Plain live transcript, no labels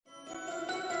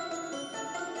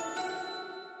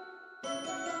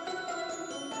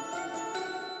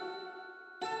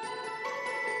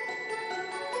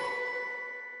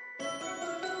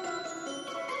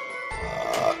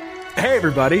Hey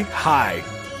everybody, hi.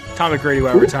 Atomic Radio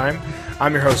Overtime.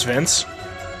 I'm your host Vince.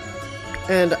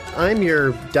 And I'm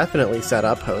your definitely set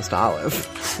up host, Olive.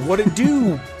 What it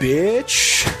do,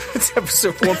 bitch? It's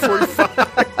episode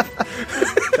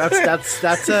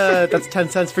 145. That's 10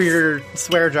 cents for your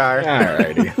swear jar.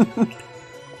 Alrighty.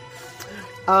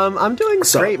 I'm doing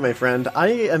great, my friend. I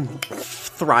am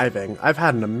thriving. I've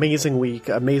had an amazing week,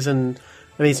 amazing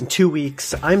 2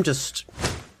 weeks. I'm just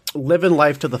living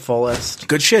life to the fullest.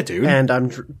 Good shit, dude. And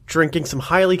I'm drinking some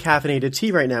highly caffeinated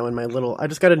tea right now in my little... I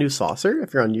just got a new saucer,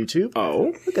 if you're on YouTube.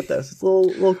 Oh. Look at this. It's a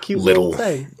little cute little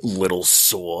thing. Little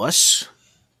sauce.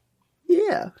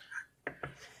 Yeah.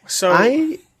 So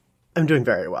I am doing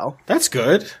very well. That's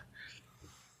good.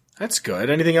 That's good.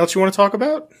 Anything else you want to talk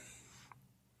about?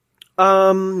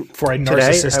 Before I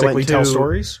narcissistically tell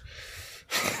stories?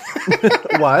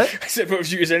 What? I said,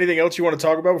 is there anything else you want to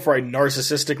talk about before I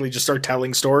narcissistically just start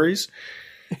telling stories?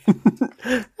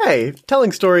 Hey,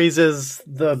 telling stories is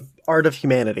the art of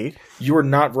humanity. You are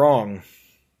not wrong.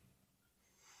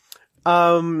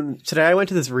 Today I went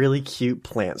to this really cute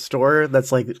plant store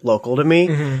that's like local to me.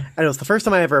 Mm-hmm. And it was the first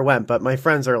time I ever went, but my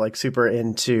friends are like super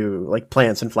into like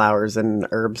plants and flowers and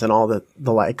herbs and all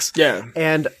the likes. Yeah.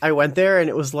 And I went there and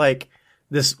it was like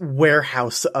this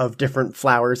warehouse of different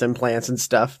flowers and plants and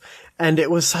stuff. And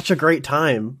it was such a great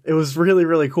time. It was really,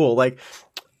 really cool. Like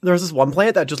there was this one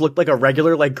plant that just looked like a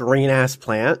regular like green ass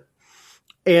plant.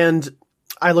 And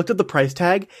I looked at the price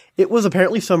tag. It was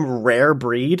apparently some rare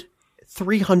breed.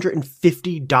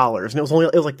 $350, and it was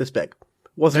like this big.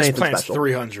 Wasn't anything special.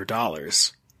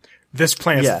 $300. This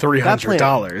plant's Yeah,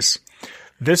 $300.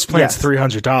 This plant's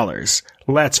 $300.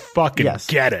 Let's fucking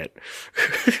get it.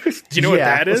 Do you know what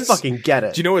that is? Let's fucking get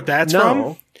it. Do you know what that's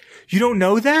from? You don't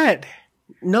know that?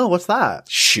 No, what's that?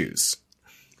 Shoes.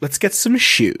 Let's get some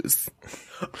shoes.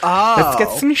 Oh. Let's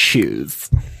get some shoes.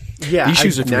 Yeah, these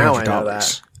shoes are $300. Now I know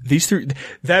that. These three.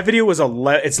 That video was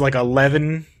it's like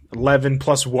 11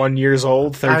 plus 1 years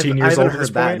old, 13 years old at this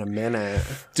point. I haven't heard that in a minute.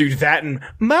 Dude, that and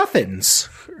muffins.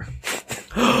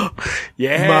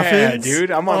 Yeah, muffins?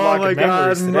 Dude, I'm unlocking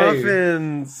memories today.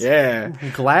 Muffins. Yeah.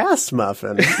 Glass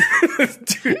muffin.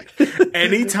 Dude,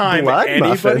 anytime Blood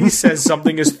anybody muffin. says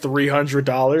something is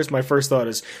 $300, my first thought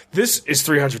is, this is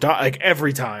 $300. Like,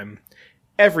 every time.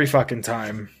 Every fucking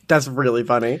time. That's really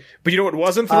funny. But you know what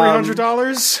wasn't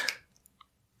 $300?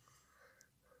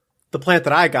 The plant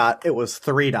that I got, it was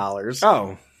 $3.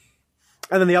 Oh.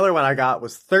 And then the other one I got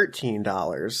was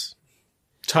 $13.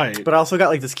 Tight. But I also got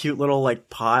like this cute little like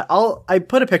pot. I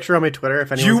put a picture on my Twitter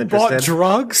if anyone's interested. You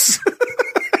bought drugs?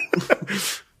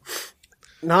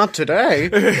 Not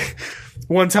today.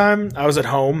 One time, I was at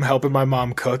home helping my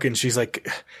mom cook, and she's like,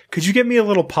 could you get me a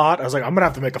little pot? I was like, I'm gonna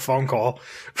have to make a phone call.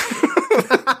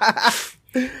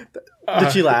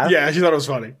 Did she laugh? Yeah, she thought it was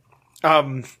funny.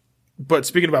 But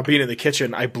speaking about being in the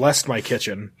kitchen, I blessed my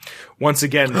kitchen. Once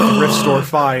again, thrift store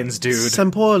finds, dude. San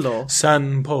Polo.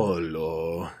 San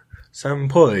Polo. San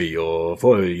Pollo.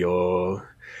 Folio.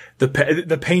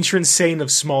 The patron saint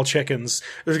of small chickens.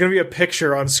 There's gonna be a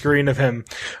picture on screen of him.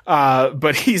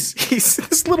 But he's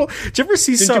this little, did you ever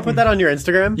see something? Did you put that on your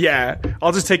Instagram? Yeah.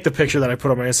 I'll just take the picture that I put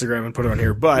on my Instagram and put it on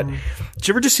here. But did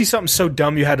you ever just see something so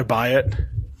dumb you had to buy it?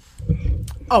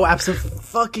 Oh,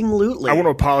 absolutely. I want to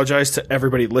apologize to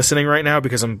everybody listening right now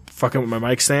because I'm fucking with my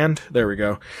mic stand. There we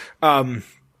go.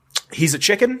 He's a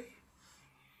chicken.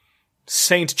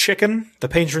 Saint Chicken, the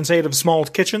patron saint of small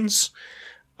kitchens.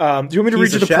 Do you want me to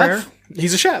read you the prayer?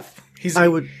 He's a chef. He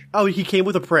came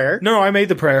with a prayer? No, I made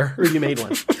the prayer. Or you made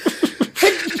one?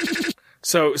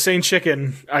 So, Saint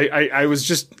Chicken, I was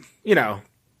just,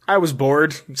 I was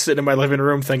bored sitting in my living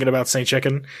room thinking about Saint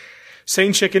Chicken.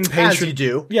 Saint Chicken, patron. As you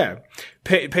do. Yeah.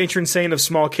 Patron saint of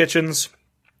small kitchens.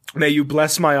 May you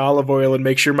bless my olive oil and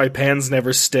make sure my pans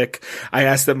never stick. I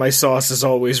ask that my sauce is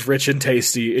always rich and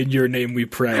tasty. In your name we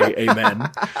pray.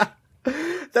 Amen.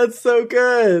 That's so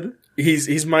good.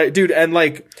 He's my dude. And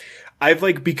like, I've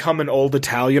like become an old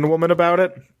Italian woman about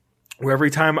it. Where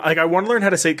every time, like, I want to learn how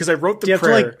to say it because I wrote the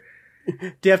prayer.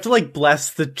 Do you have to like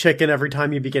bless the chicken every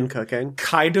time you begin cooking?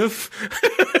 Kind of.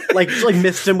 like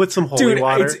mist him with some holy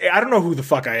water. I don't know who the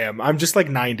fuck I am. I'm just like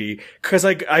 90 because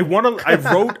like I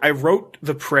wrote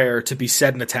the prayer to be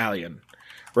said in Italian,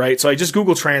 right? So I just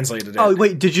Google translated it. Oh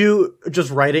wait, did you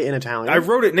just write it in Italian? I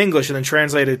wrote it in English and then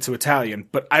translated it to Italian,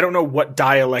 but I don't know what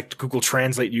dialect Google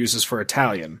Translate uses for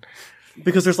Italian.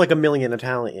 Because there's like a million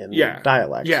Italian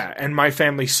dialects. Yeah, and my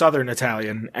family's Southern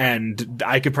Italian, and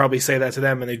I could probably say that to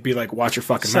them, and they'd be like, "Watch your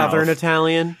fucking mouth." Southern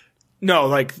Italian? No,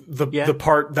 like the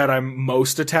part that I'm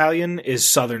most Italian is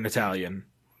Southern Italian.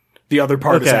 The other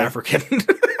part is African.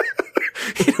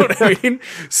 You know what I mean?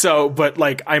 So, but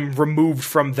like I'm removed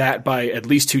from that by at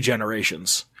least 2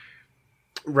 generations.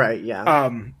 Right, yeah.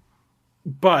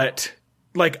 But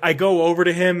like I go over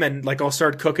to him and like I'll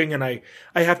start cooking and I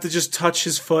have to just touch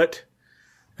his foot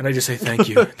and I just say thank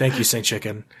you. Thank you, Saint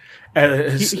Chicken.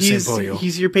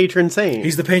 He's your patron saint.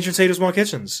 He's the patron saint of small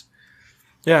kitchens.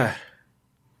 Yeah.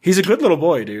 He's a good little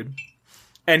boy, dude.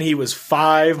 And he was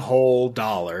 $5 whole.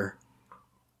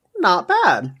 Not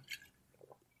bad.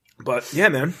 But yeah,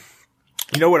 man.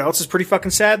 You know what else is pretty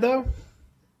fucking sad though?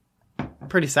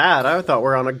 Pretty sad. I thought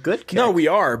we're on a good kick. No, we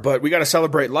are, but we got to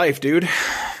celebrate life, dude.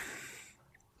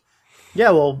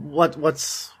 Yeah, well,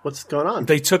 what's going on?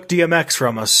 They took DMX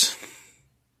from us.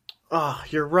 Oh,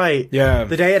 you're right. Yeah.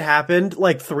 The day it happened,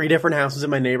 like 3 different houses in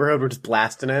my neighborhood were just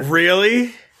blasting it.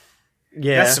 Really?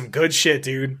 Yeah. That's some good shit,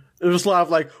 dude. It was a lot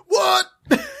of like, what?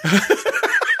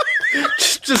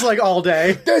 just like all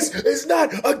day. This is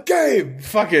not a game.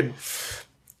 Fucking.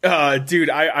 Dude,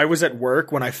 I was at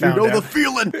work when I found out. the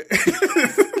feeling.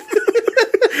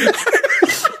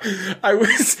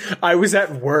 I was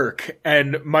at work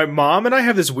and my mom and I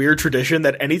have this weird tradition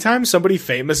that anytime somebody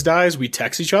famous dies, we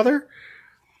text each other.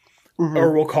 Mm-hmm.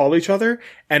 Or we'll call each other.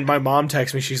 And my mom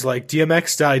texts me. She's like,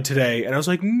 DMX died today. And I was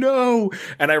like, no.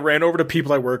 And I ran over to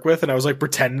people I work with and I was like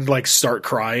pretending to like start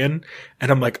crying. And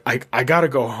I'm like, I gotta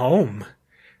go home.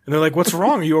 And they're like, what's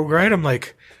wrong? Are you all right? I'm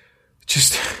like,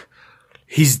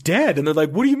 he's dead. And they're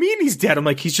like, what do you mean he's dead? I'm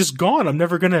like, he's just gone. I'm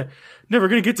never gonna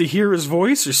get to hear his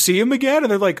voice or see him again. And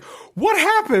they're like, what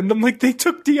happened? I'm like, they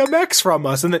took DMX from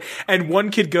us. And one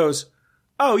kid goes,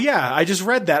 oh yeah, I just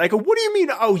read that. I go, what do you mean?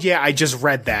 Oh yeah, I just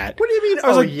read that. What do you mean? I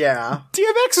was like, yeah.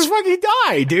 DMX is fucking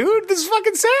died, dude. This is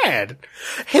fucking sad.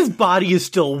 His body is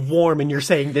still warm and you're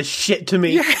saying this shit to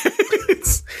me. Yeah.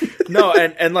 No,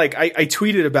 and like I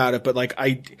tweeted about it, but like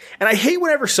I hate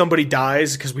whenever somebody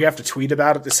dies because we have to tweet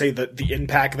about it to say that the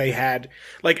impact they had.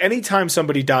 Like anytime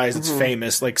somebody dies, it's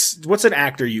famous. Like what's an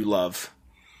actor you love?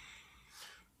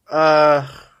 I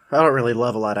don't really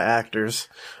love a lot of actors.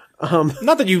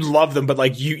 Not that you love them, but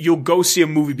like you'll go see a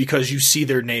movie because you see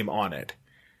their name on it.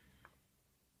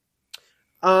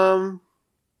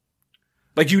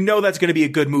 Like you know that's going to be a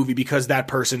good movie because that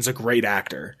person's a great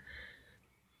actor.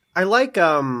 I like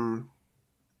I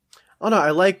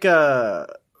like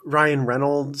Ryan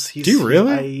Reynolds. Do you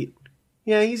really?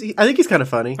 I think he's kind of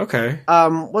funny. Okay.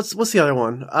 What's the other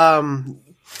one?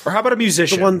 Or how about a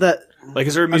musician? The one that like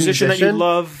is there a musician that you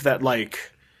love that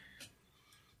like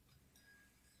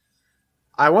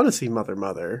I want to see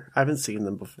Mother. I haven't seen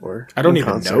them before. I don't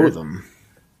even know them.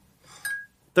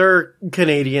 They're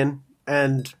Canadian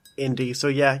and indie, so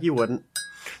yeah, you wouldn't.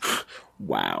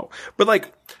 Wow. But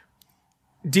like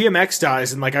DMX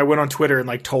dies and like I went on Twitter and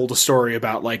like told a story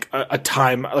about like a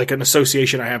time, like an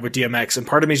association I have with DMX. And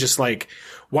part of me is just like,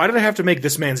 why did I have to make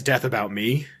this man's death about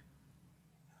me?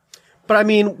 But I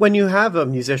mean, when you have a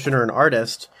musician or an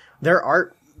artist, their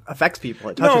art affects people.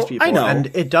 It touches people. I know.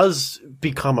 And it does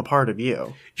become a part of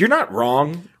you. You're not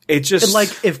wrong. It just and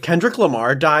like if Kendrick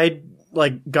Lamar died,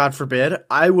 like God forbid,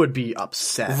 I would be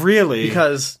upset. Really?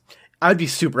 Because I'd be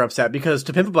super upset because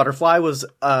To Pimp a Butterfly was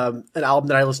an album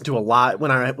that I listened to a lot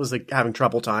when I was like having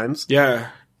trouble times. Yeah.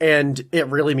 And it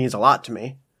really means a lot to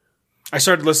me. I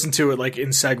started listening to it like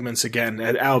in segments again.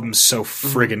 That album's so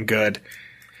friggin' good.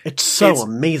 It's so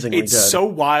amazingly good. It's so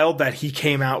wild that he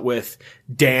came out with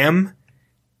Damn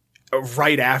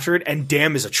right after it, and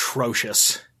Damn is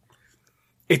atrocious.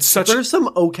 It's such. There's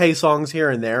some okay songs here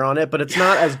and there on it, but it's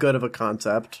not as good of a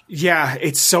concept. Yeah,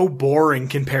 it's so boring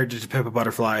compared to Pimp a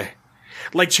Butterfly.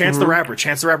 Like Chance the Rapper.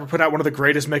 Chance the Rapper put out one of the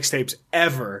greatest mixtapes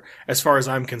ever, as far as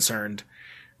I'm concerned,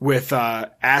 with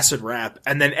acid rap,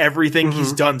 and then everything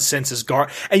he's done since is gone.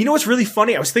 And you know what's really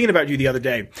funny? I was thinking about you the other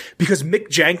day because Mick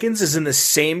Jenkins is in the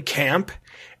same camp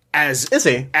as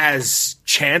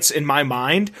Chance in my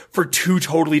mind for 2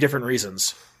 totally different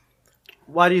reasons.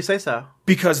 Why do you say so?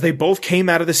 Because they both came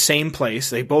out of the same place.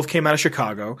 They both came out of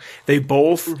Chicago. They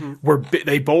both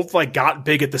they both like got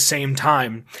big at the same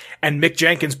time. And Mick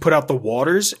Jenkins put out The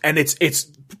Waters, and it's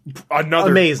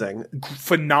another amazing,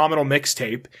 phenomenal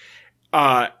mixtape.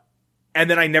 And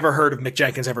then I never heard of Mick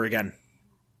Jenkins ever again.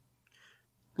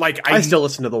 Like I still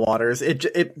listen to The Waters.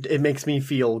 It makes me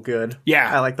feel good.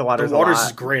 Yeah, I like The Waters. The Waters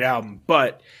is a great album,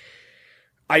 but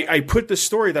I put the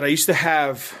story that I used to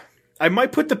have. I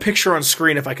might put the picture on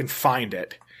screen if I can find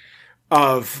it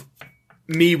of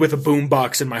me with a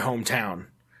boombox in my hometown.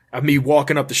 Of me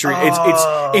walking up the street.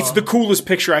 It's the coolest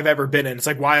picture I've ever been in. It's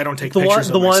like why I don't take pictures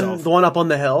of myself. The one up on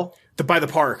the hill? By the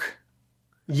park.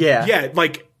 Yeah. Yeah,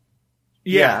 like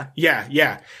yeah.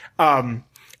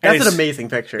 And That's an amazing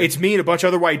picture. It's me and a bunch of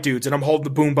other white dudes, and I'm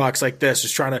holding the boombox like this,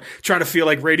 just trying to feel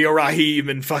like Radio Raheem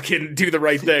and fucking do the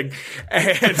right thing.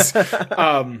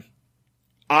 And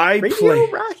I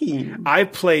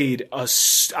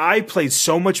played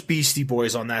so much Beastie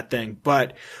Boys on that thing,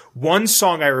 but one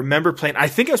song I remember playing, I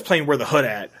think I was playing Where the Hood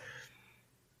At.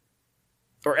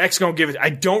 Or X Gonna Give It. I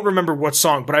don't remember what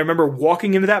song, but I remember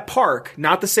walking into that park,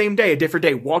 not the same day, a different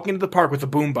day, walking into the park with the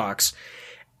boombox,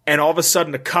 and all of a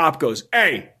sudden a cop goes,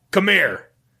 "Hey, come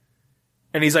here."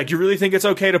 And he's like, "You really think it's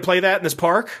okay to play that in this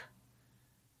park?"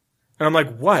 And I'm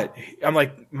like, "What?" I'm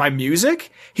like, "My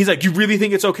music?" He's like, "You really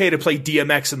think it's okay to play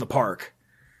DMX in the park?"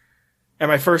 And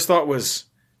my first thought was,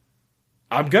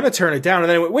 I'm gonna turn it down. And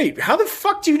then I went, "Wait, how the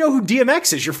fuck do you know who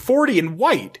DMX is? You're 40 and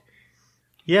white."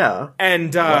 Yeah.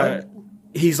 And,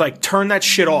 he's like, "Turn that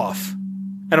shit off."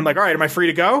 And I'm like, "All right, am I free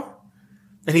to go?"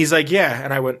 And he's like, "Yeah."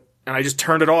 And I went, and I just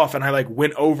turned it off, and I like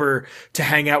went over to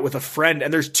hang out with a friend.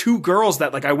 And there's two girls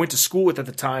that like I went to school with at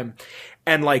the time.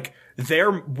 And like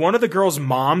one of the girls'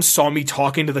 moms saw me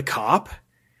talking to the cop,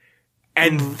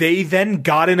 and they then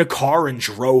got in a car and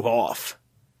drove off.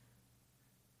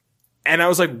 And I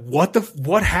was like,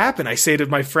 what happened? I say to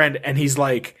my friend, and he's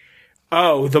like,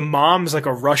 "Oh, the mom's like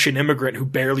a Russian immigrant who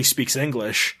barely speaks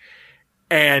English.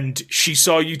 And she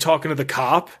saw you talking to the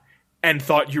cop and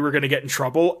thought you were going to get in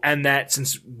trouble. And that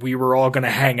since we were all going to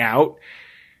hang out,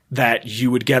 that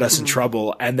you would get us in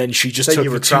trouble." And then she just took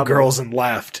the two girls and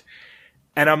left.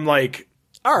 And I'm like,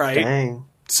 all right. Dang.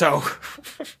 So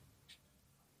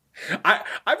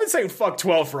I've been saying fuck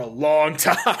 12 for a long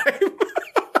time.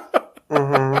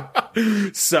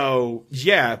 So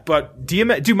yeah, but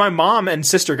DMX, dude, my mom and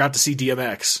sister got to see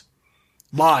DMX.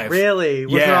 Live. Really?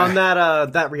 Was it Yeah. on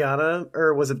that Rihanna,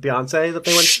 or was it Beyonce that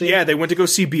they went to see? Yeah, they went to go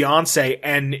see Beyonce,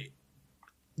 and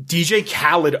DJ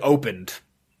Khaled opened.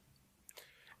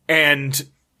 And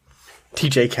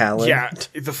TJ Khaled. yeah,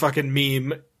 the fucking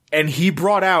meme. And he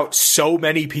brought out so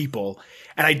many people.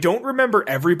 And I don't remember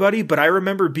everybody, but I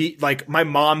remember like my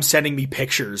mom sending me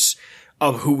pictures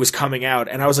of who was coming out.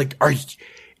 And I was like,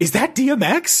 is that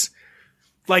DMX?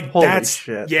 Like, Holy that's,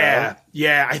 shit, yeah, though.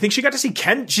 yeah. I think she got to see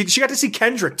she got to see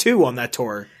Kendrick too on that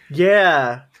tour.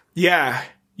 Yeah. Yeah,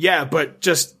 yeah, but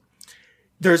just,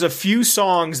 there's a few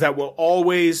songs that will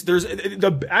always,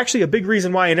 actually a big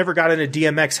reason why I never got into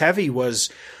DMX heavy was,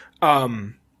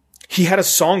 he had a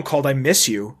song called I Miss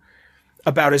You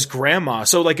about his grandma.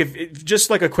 So like, if just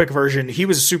like a quick version, he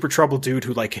was a super troubled dude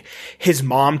who like, his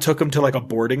mom took him to like a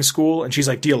boarding school, and she's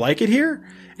like, "Do you like it here?"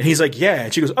 And he's like, "Yeah."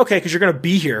 And she goes, "Okay, cause you're gonna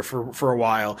be here for a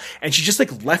while." And she just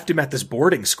like left him at this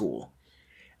boarding school.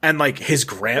 And like his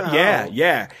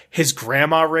his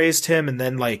grandma raised him, and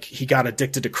then like he got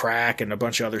addicted to crack and a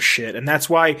bunch of other shit. And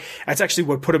that's actually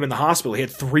what put him in the hospital. He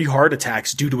had 3 heart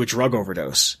attacks due to a drug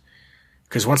overdose.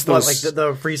 Cause once those, like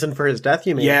the reason for his death,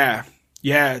 you mean? yeah.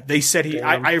 Yeah, they said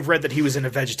I read that he was in a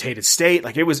vegetated state.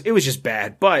 Like it was just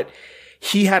bad. But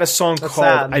he had a song called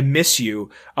sad. I Miss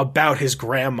You about his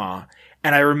grandma.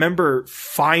 And I remember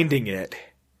finding it,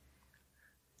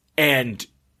 and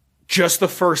just the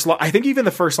first line, I think even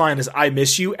the first line is I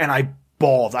miss you, and I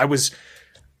bawled. I don't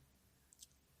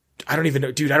even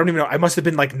know, dude, I don't even know. I must have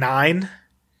been like 9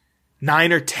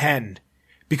 or 10.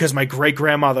 Because my great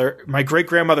grandmother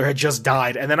had just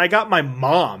died. And then I got my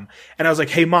mom, and I was like,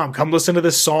 "Hey mom, come listen to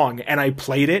this song." And I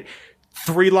played it.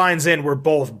 3 lines in, we're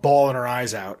both bawling our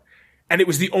eyes out. And it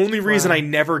was the only reason I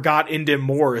never got into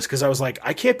more, is because I was like,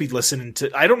 I can't be listening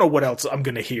to, I don't know what else I'm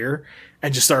going to hear,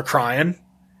 and just start crying.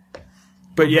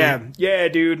 But yeah,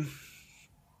 dude.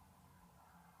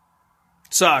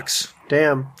 Sucks.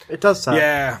 Damn. It does suck.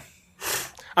 Yeah.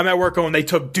 I'm at work going, they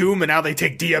took Doom and now they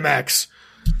take DMX.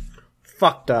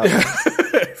 Fucked up.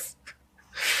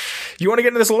 You want to get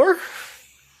into this lore?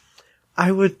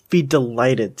 I would be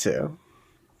delighted to.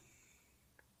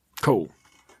 Cool.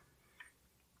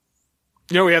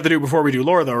 You know what we have to do before we do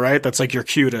lore, though, right? That's like your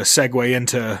cue to segue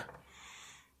into...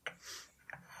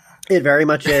 It very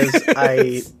much is.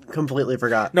 I completely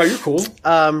forgot. No, you're cool. Do you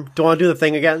want to do the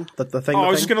thing again? The thing. I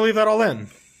was just going to leave that all in.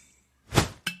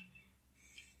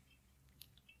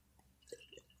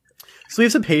 So we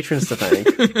have some patrons to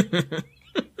thank.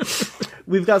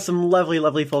 We've got some lovely,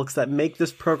 lovely folks that make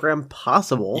this program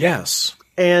possible. Yes.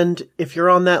 And if you're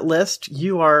on that list,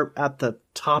 you are at the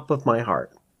top of my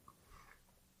heart.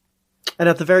 And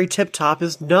at the very tip top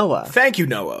is Noah. Thank you,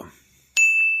 Noah.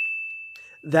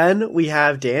 Then we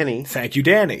have Danny. Thank you,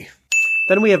 Danny.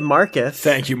 Then we have Marcus.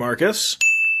 Thank you, Marcus.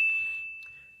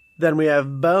 Then we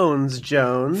have Bones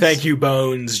Jones. Thank you,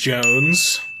 Bones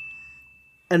Jones.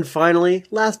 And finally,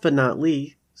 last but not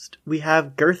least, we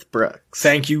have Girth Brooks.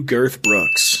 Thank you, Girth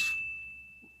Brooks.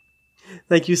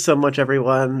 Thank you so much,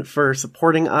 everyone, for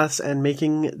supporting us and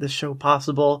making this show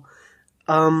possible.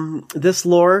 This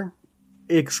lore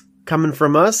is coming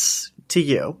from us to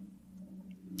you.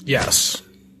 Yes.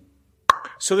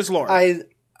 So this lore.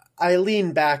 I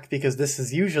lean back because this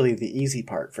is usually the easy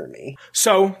part for me.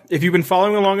 So, if you've been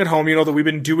following along at home, you know that we've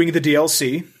been doing the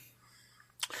DLC.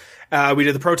 We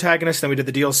did the protagonist, then we did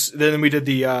the DLC, then we did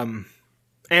the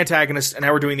antagonist, and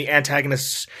now we're doing the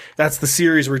antagonists. That's the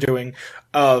series we're doing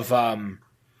of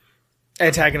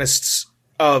antagonists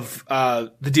of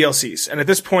the DLCs. And at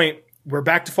this point, we're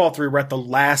back to Fallout 3. We're at the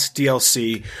last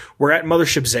DLC. We're at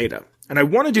Mothership Zeta. And I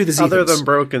want to do the Zethans. Other than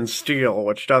Broken Steel,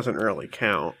 which doesn't really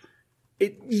count.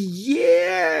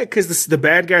 Yeah, because the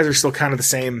bad guys are still kind of the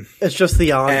same. It's just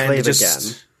the Enclave again.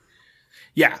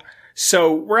 Yeah.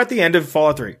 So we're at the end of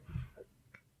Fallout 3.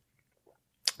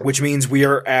 Which means we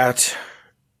are at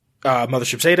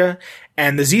Mothership Zeta.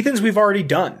 And the Zethans we've already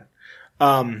done.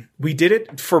 We did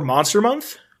it for Monster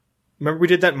Month. Remember we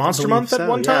did that Monster Month at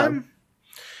one time?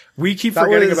 We keep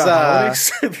forgetting about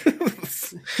holidays.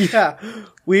 Yeah.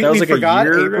 We like forgot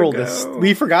April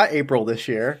we forgot April this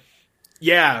year.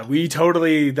 Yeah, we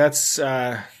totally. That's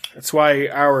why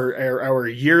our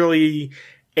yearly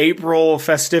April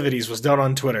festivities was done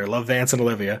on Twitter. Love Vance and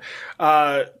Olivia.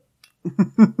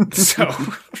 So,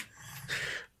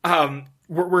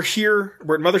 we're here.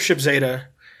 We're at Mothership Zeta,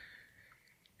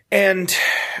 and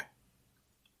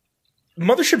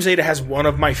Mothership Zeta has one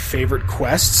of my favorite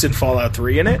quests in Fallout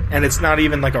 3 in it, and it's not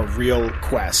even like a real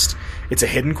quest. It's a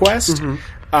hidden quest.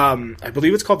 Mm-hmm. I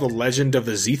believe it's called The Legend of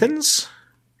the Zethans.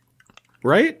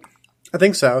 Right? I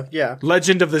think so, yeah.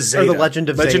 Legend of the Zeta. Or the Legend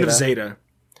of Zeta.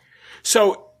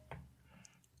 So,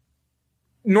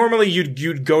 normally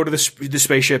you'd go to the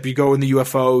spaceship, you go in the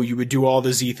UFO, you would do all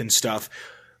the Zethan stuff.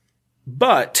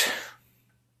 But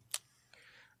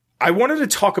I wanted to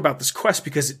talk about this quest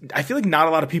because I feel like not a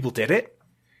lot of people did it.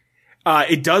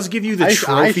 It does give you the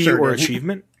trophy or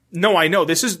achievement. No, I know.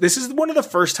 This is one of the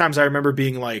first times I remember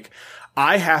being like,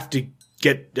 I have to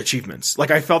get achievements. Like,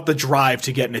 I felt the drive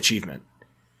to get an achievement.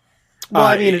 Well,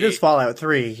 I mean, it is Fallout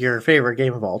 3, your favorite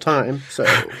game of all time, so...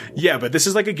 Yeah, but this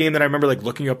is like a game that I remember like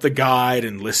looking up the guide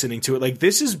and listening to it. Like,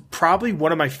 this is probably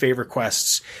one of my favorite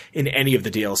quests in any of the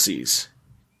DLCs.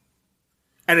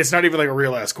 And it's not even like a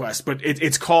real-ass quest, but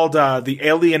it's called the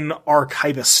Alien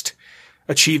Archivist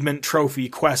Achievement, Trophy,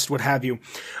 Quest, what have you.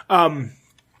 The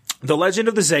Legend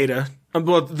of the Zeta...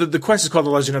 Well, the quest is called The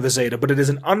Legend of the Zeta, but it is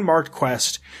an unmarked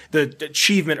quest. The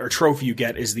achievement or trophy you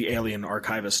get is the Alien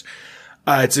Archivist.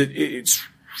 It's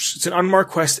an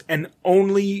unmarked quest and the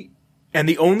only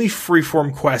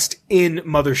freeform quest in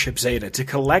Mothership Zeta. To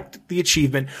collect the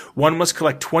achievement, one must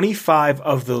collect 25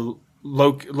 of the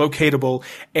locatable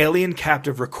alien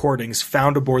captive recordings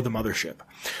found aboard the mothership.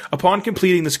 Upon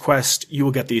completing this quest, you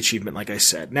will get the achievement, like I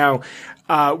said. Now,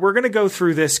 we're going to go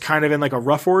through this kind of in like a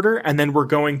rough order, and then we're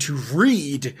going to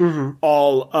read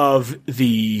all of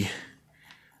the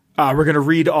holotapes,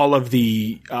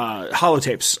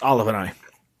 Olive and I.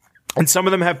 And some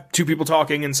of them have two people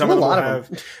talking, and some of them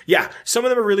have... Yeah, some of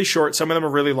them are really short, some of them are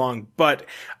really long, but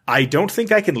I don't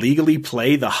think I can legally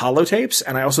play the holotapes,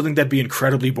 and I also think that'd be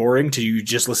incredibly boring to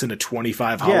just listen to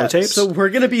 25 holotapes. So we're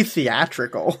gonna be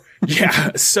theatrical.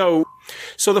 Yeah, so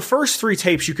the first 3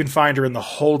 tapes you can find are in the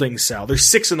holding cell. There's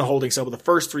 6 in the holding cell, but the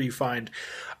first 3 you find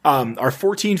are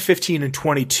 14, 15, and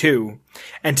 22.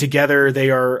 And together they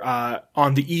are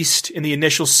on the east in the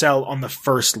initial cell on the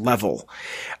first level.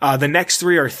 The next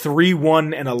 3 are 3,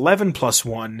 1, and 11 plus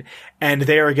 1. And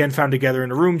they are again found together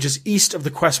in a room just east of the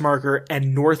quest marker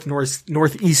and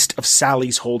northeast of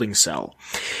Sally's holding cell.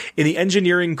 In the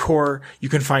engineering core, you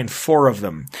can find 4 of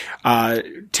them.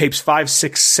 Tapes 5,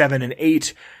 6, 7, and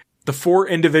 8. The 4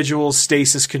 individual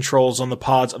stasis controls on the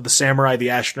pods of the samurai,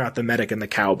 the astronaut, the medic, and the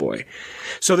cowboy.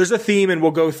 So there's a theme, and we'll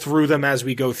go through them as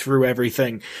we go through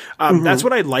everything. That's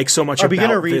what I like so much about this. Are we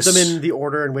going to read them in the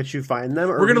order in which you find them?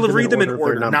 Or we're going to read them in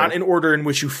order, not in order in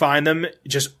which you find them.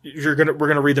 Just we're going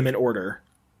to read them in order.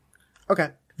 Okay.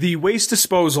 The waste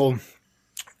disposal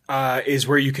is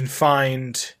where you can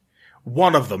find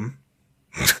one of them.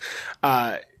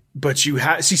 But you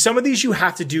some of these you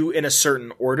have to do in a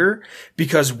certain order,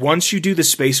 because once you do the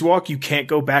spacewalk, you can't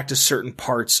go back to certain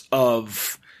parts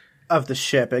of the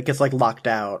ship. It gets like locked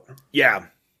out. Yeah.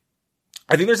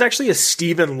 I think there's actually a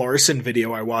Steven Larson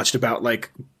video I watched about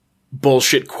like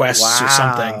bullshit quests or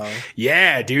something.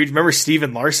 Yeah, dude. Remember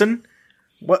Steven Larson?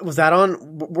 What was that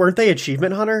on? Weren't they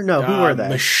Achievement Hunter? No, who were they?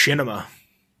 Machinima.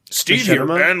 Steve here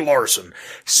and Larson.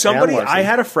 Somebody, Larson. I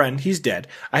had a friend, he's dead.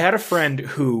 I had a friend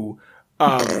who,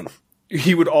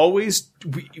 he would always,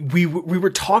 we were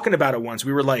talking about it once.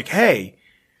 We were like, hey,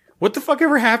 what the fuck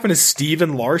ever happened to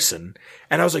Steven Larson?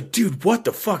 And I was like, dude, what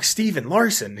the fuck, Steven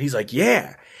Larson? He's like,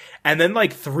 yeah. And then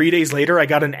like 3 days later, I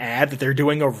got an ad that they're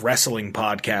doing a wrestling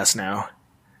podcast now.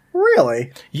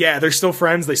 Really? Yeah, they're still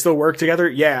friends. They still work together.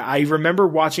 Yeah, I remember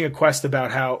watching a quest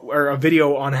about or a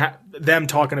video on them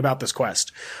talking about this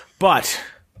quest. But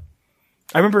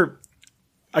I remember,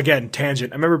 again,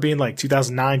 tangent. I remember being like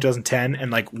 2009, 2010,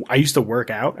 and like I used to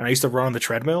work out and I used to run on the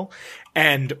treadmill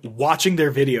and watching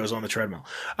their videos on the treadmill.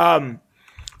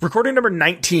 Recording number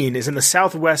 19 is in the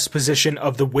southwest position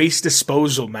of the waste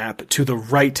disposal map to the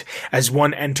right as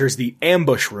one enters the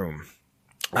ambush room.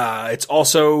 It's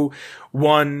also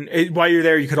while you're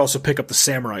there, you could also pick up the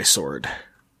samurai sword.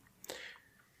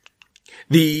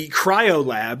 The cryo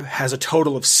lab has a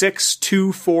total of 6,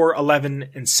 2, 4, 11,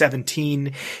 and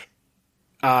 17,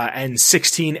 and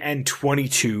 16 and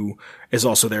 22 is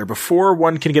also there. Before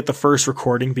one can get the first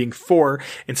recording, being 4,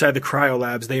 inside the cryo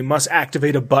labs, they must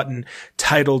activate a button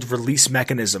titled Release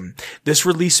Mechanism. This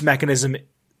release mechanism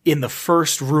in the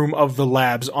first room of the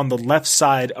labs on the left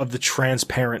side of the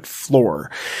transparent floor.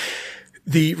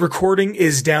 The recording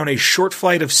is down a short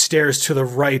flight of stairs to the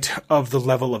right of the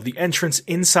level of the entrance,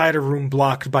 inside a room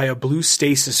blocked by a blue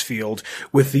stasis field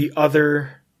with the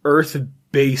other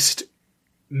Earth-based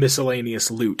miscellaneous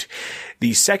loot.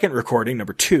 The second recording,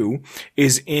 number 2,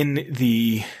 is in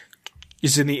the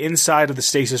inside of the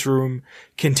stasis room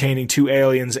containing 2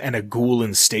 aliens and a ghoul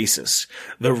in stasis.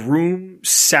 The room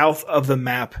south of the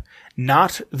map,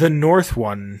 not the north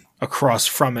one across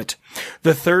from it.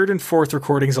 The third and fourth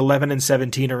recordings, 11 and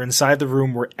 17, are inside the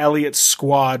room where Elliot's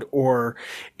squad, or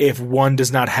if one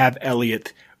does not have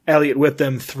Elliot with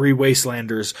them, 3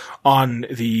 Wastelanders on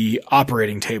the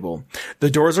operating table.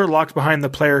 The doors are locked behind the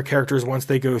player characters once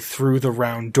they go through the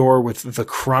round door with the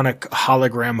chronic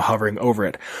hologram hovering over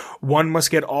it. One must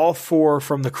get all 4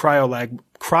 from the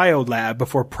cryo lab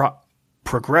before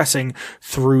progressing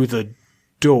through the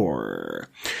door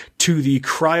to the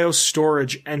cryo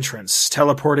storage entrance,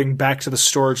 teleporting back to the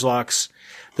storage locks,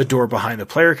 the door behind the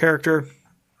player character.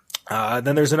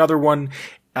 Then there's another one,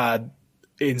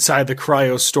 inside the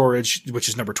cryo storage, which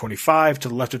is number 25 to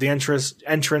the left of the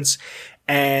entrance,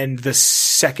 and the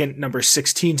second, number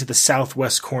 16, to the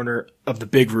southwest corner of the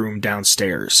big room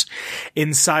downstairs.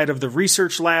 Inside of the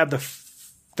research lab,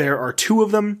 there are 2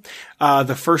 of them.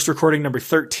 The first recording, number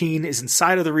 13, is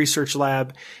inside of the research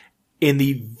lab in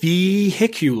the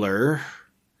vehicular,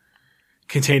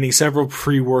 containing several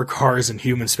pre-war cars and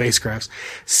human spacecrafts,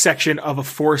 section of a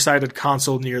 4-sided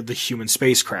console near the human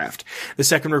spacecraft. The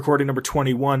second recording, number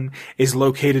 21, is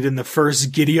located in the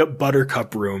first Giddy Up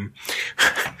Buttercup room.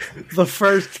 The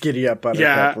first Giddy Up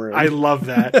Buttercup room. I love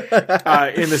that.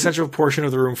 In the central portion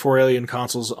of the room, 4 alien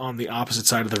consoles on the opposite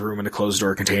side of the room and a closed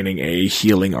door containing a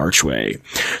healing archway.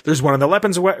 There's one in the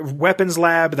weapons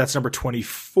lab. That's number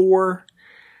 24.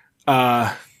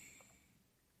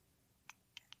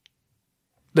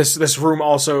 This room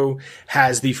also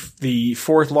has the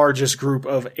 4th largest group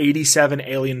of 87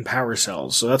 alien power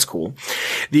cells, so that's cool.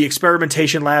 The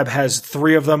experimentation lab has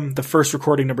 3 of them. The first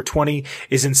recording, number 20,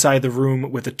 is inside the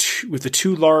room with the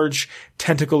 2 large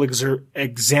tentacle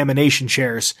examination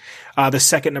chairs. The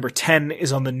second, number 10,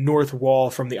 is on the north wall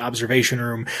from the observation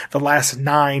room. The last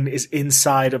 9 is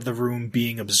inside of the room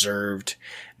being observed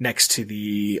next to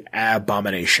the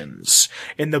abominations.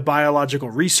 In the biological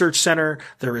research center,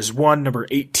 there is one, number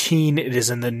 18. It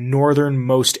is in the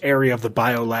northernmost area of the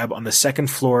biolab on the 2nd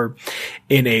floor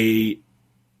in a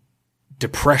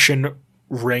depression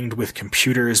ringed with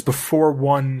computers. Before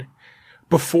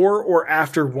or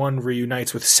after one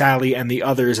reunites with Sally and the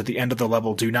others at the end of the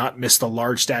level, do not miss the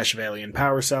large stash of alien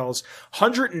power cells.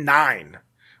 109.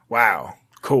 Wow.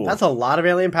 Cool. That's a lot of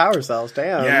alien power cells.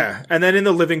 Damn. Yeah. And then in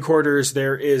the living quarters,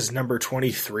 there is number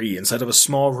 23. Inside of a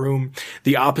small room,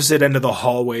 the opposite end of the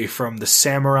hallway from the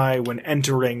samurai. When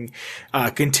entering,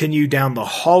 continue down the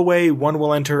hallway. One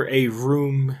will enter a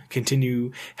room,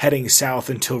 continue heading south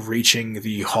until reaching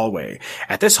the hallway.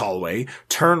 At this hallway,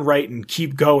 turn right and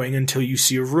keep going until you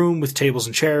see a room with tables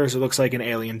and chairs. It looks like an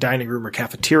alien dining room or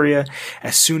cafeteria.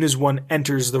 As soon as one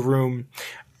enters the room,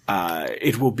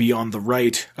 it will be on the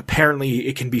right. Apparently,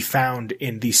 it can be found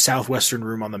in the southwestern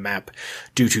room on the map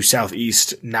due to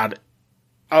southeast of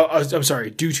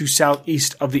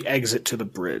the exit to the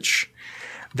bridge.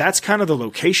 That's kind of the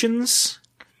locations.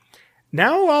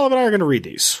 Now, Olive and I are going to read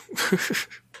these.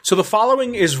 So the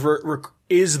following is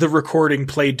the recording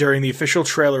played during the official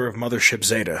trailer of Mothership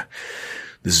Zeta.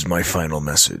 This is my final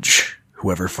message.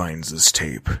 Whoever finds this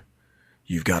tape,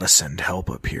 you've got to send help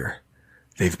up here.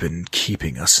 They've been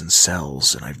keeping us in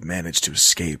cells, and I've managed to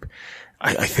escape.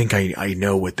 I think I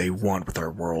know what they want with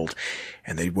our world,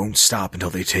 and they won't stop until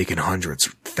they've taken hundreds,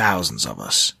 thousands of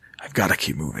us. I've got to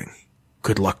keep moving.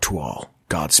 Good luck to all.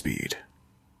 Godspeed.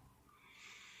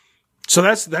 So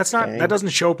that's not, that doesn't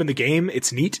show up in the game.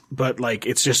 It's neat, but like,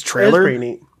 it's just trailer. It's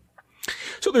pretty neat.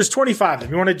 So there's 25 of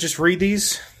them. You want to just read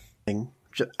these? All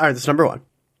right, this is number 1.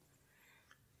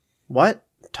 What?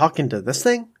 Talking to this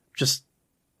thing? Just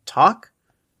talk?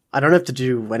 I don't have to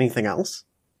do anything else?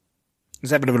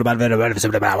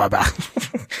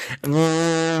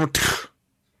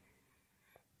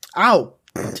 Ow!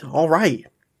 All right.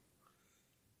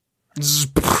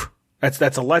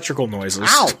 That's electrical noises.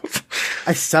 Ow!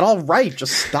 I said all right,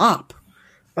 just stop.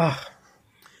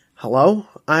 Hello?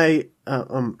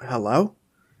 Hello?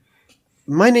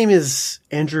 My name is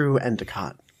Andrew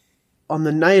Endicott. On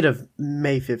the night of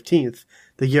May 15th,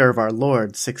 the year of our Lord,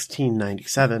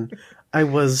 1697, I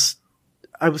was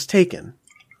taken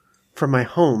from my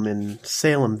home in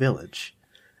Salem Village.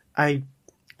 I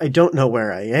don't know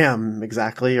where I am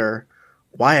exactly or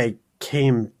why I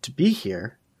came to be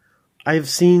here. I have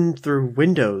seen through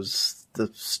windows the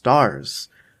stars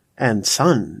and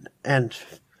sun and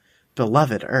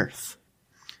beloved earth.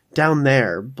 Down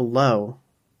there below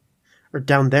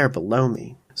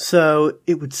me. So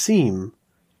it would seem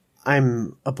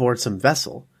I'm aboard some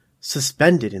vessel,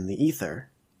 suspended in the ether.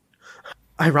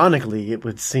 Ironically, it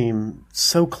would seem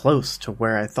so close to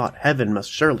where I thought heaven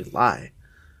must surely lie.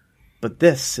 But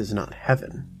this is not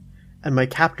heaven, and my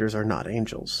captors are not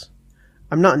angels.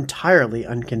 I'm not entirely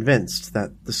unconvinced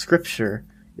that the scripture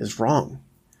is wrong,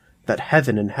 that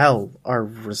heaven and hell are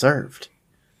reserved.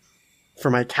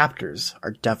 For my captors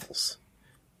are devils.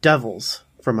 Devils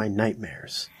for my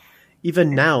nightmares.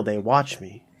 Even now they watch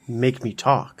me, make me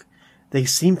talk. They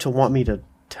seem to want me to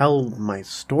tell my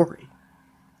story.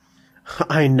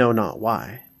 I know not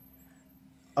why.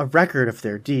 A record of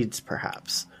their deeds,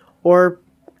 perhaps. Or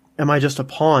am I just a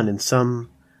pawn in some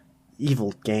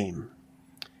evil game?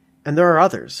 And there are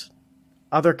others.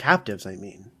 Other captives, I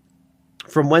mean.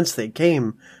 From whence they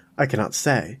came, I cannot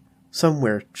say. Some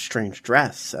wear strange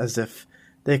dress, as if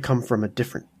they come from a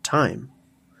different time.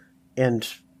 And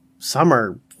some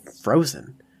are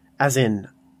frozen, as in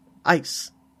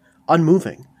ice,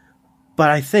 unmoving, but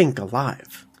I think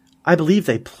alive. I believe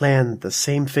they planned the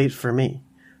same fate for me.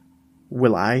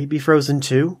 Will I be frozen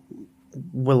too?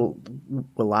 Will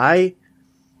I?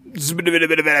 I sound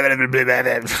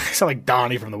like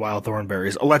Donnie from the Wild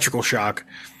Thornberries. Electrical shock.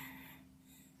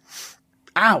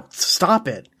 Ow, stop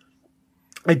it.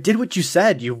 I did what you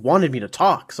said. You wanted me to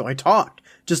talk, so I talked.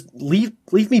 Just leave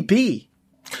me be.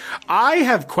 I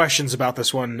have questions about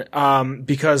this one,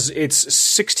 because it's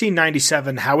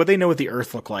 1697. How would they know what the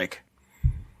Earth looked like?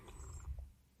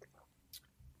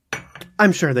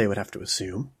 I'm sure they would have to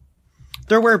assume.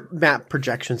 There were map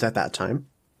projections at that time.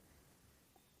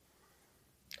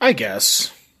 I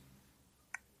guess.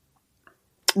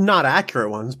 Not accurate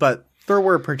ones, but there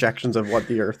were projections of what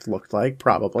the Earth looked like,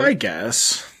 probably. I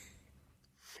guess.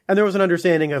 And there was an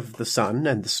understanding of the sun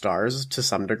and the stars to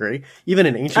some degree, even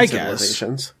in ancient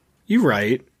civilizations. You're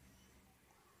right.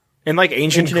 And like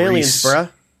ancient Greece. Aliens, bruh.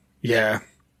 Yeah.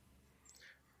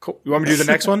 Cool. You want me to do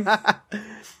the next one?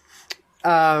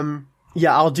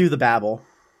 Yeah, I'll do the babble.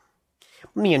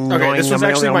 Okay, this one's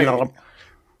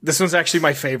actually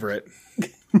my favorite.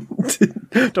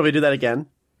 Don't we do that again?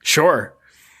 Sure.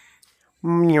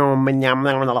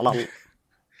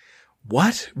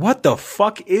 What? What the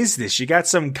fuck is this? You got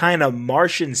some kind of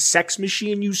Martian sex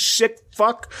machine, you sick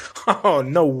fuck? Oh,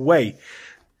 no way.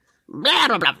 All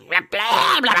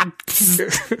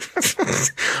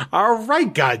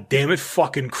right, goddammit,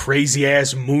 fucking crazy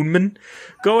ass Moonman.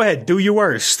 Go ahead, do your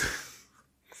worst.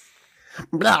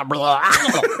 I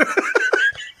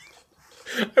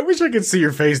wish I could see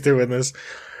your face doing this.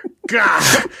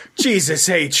 God, Jesus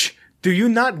H. Do you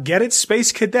not get it,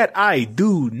 Space Cadet? I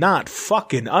do not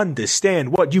fucking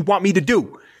understand what you want me to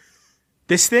do.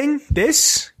 This thing?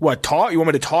 This? What, talk? You want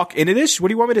me to talk into this? What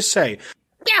do you want me to say?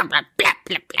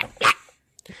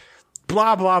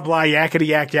 Blah, blah, blah, yakety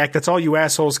yak yak. That's all you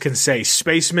assholes can say.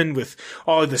 Spaceman with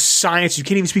all the science. You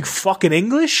can't even speak fucking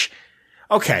English?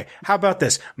 Okay, how about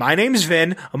this? My name's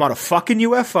Vin. I'm on a fucking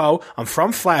UFO. I'm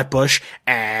from Flatbush,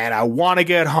 and I want to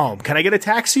get home. Can I get a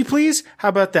taxi, please? How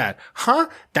about that? Huh?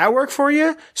 That work for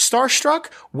you? Starstruck?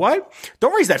 What?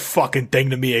 Don't raise that fucking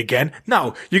thing to me again.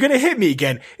 No, you're gonna hit me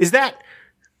again. Is that...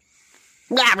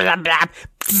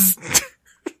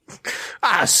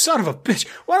 Ah, son of a bitch.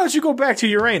 Why don't you go back to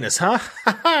Uranus, huh?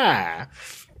 Ha ha.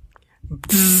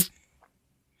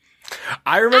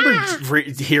 I remember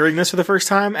hearing this for the first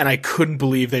time, and I couldn't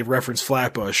believe they referenced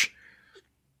Flatbush.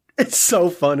 It's so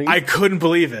funny. I couldn't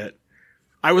believe it.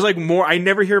 I was like I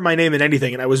never hear my name in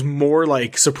anything, and I was more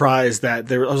like surprised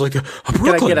that I was like,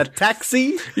 Brooklyn. Can I get a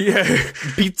taxi? Yeah.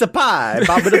 Pizza pie,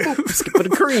 bobbity boop, skip it a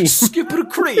cream. Skip it a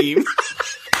cream.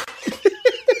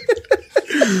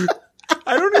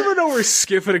 I don't even know where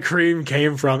skip it a cream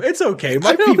came from. It's okay.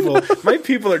 My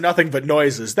people are nothing but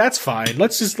noises. That's fine.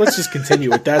 Let's just continue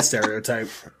with that stereotype.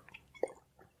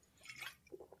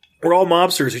 We're all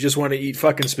mobsters who just want to eat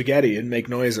fucking spaghetti and make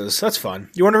noises. That's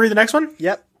fun. You want to read the next one?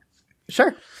 Yep.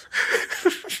 Sure.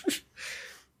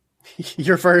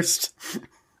 You're first.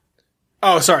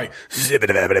 Oh, sorry. Someone's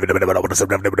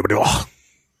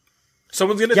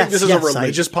going to think this is a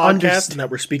religious podcast and that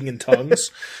we're speaking in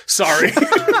tongues. Sorry.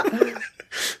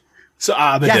 So,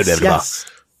 yes.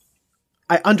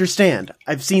 I understand.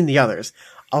 I've seen the others.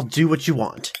 I'll do what you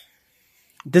want.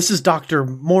 This is Dr.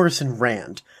 Morrison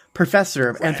Rand, professor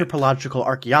of anthropological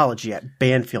archaeology at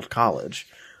Banfield College,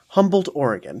 Humboldt,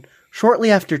 Oregon.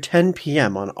 Shortly after 10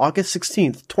 p.m. on August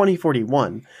 16th,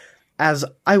 2041, as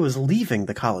I was leaving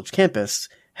the college campus,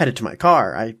 headed to my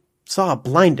car, I saw a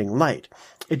blinding light.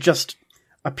 It just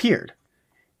appeared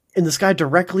in the sky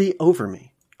directly over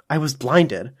me. I was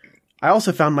blinded. I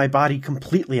also found my body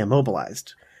completely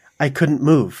immobilized. I couldn't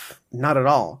move. Not at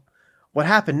all. What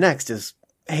happened next is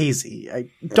hazy. I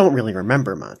don't really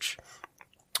remember much.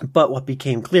 But what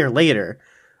became clear later,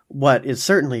 what is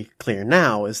certainly clear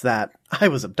now, is that I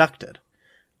was abducted.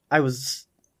 I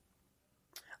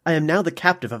am now the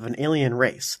captive of an alien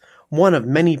race, one of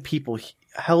many people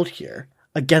held here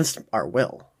against our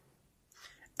will.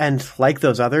 And like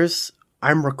those others,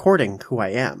 I'm recording who I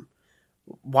am.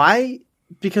 Why?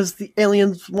 Because the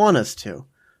aliens want us to.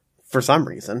 For some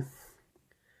reason.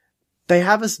 They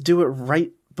have us do it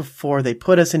right before they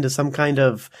put us into some kind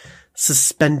of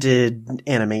suspended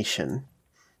animation.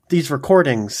 These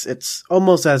recordings, it's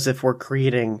almost as if we're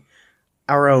creating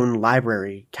our own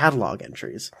library catalog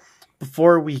entries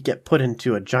before we get put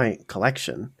into a giant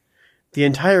collection. The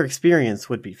entire experience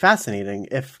would be fascinating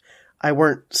if I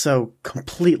weren't so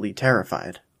completely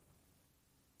terrified.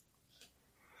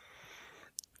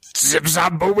 Zip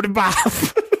zop boobity bop.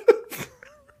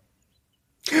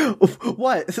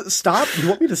 What? Stop? You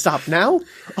want me to stop now?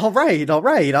 All right.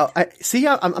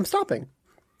 I'm stopping.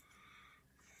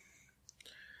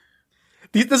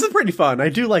 This is pretty fun. I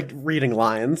do like reading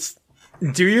lines.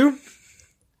 Do you?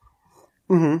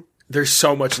 Mm-hmm. There's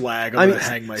so much lag. I'm gonna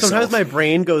hang myself. Sometimes my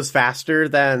brain goes faster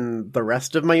than the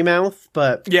rest of my mouth,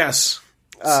 but yes,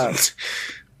 I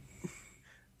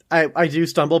do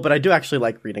stumble. But I do actually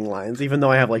like reading lines, even though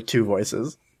I have like two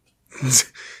voices.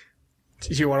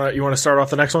 You want to start off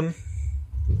the next one?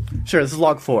 Sure. This is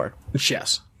log 4.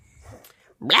 Yes.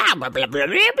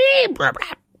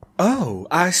 Oh,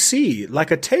 I see.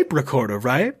 Like a tape recorder,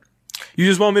 right? You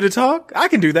just want me to talk? I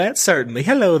can do that, certainly.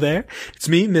 Hello there. It's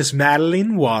me, Miss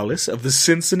Madeline Wallace of the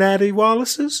Cincinnati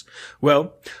Wallaces.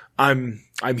 Well, I'm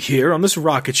here on this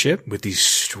rocket ship with these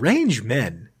strange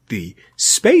men, the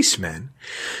spacemen,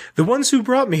 the ones who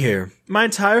brought me here. My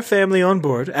entire family on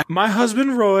board. My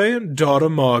husband Roy, daughter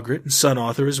Margaret, and son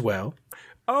Arthur as well.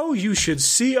 Oh, you should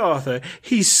see Arthur.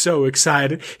 He's so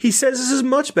excited. He says this is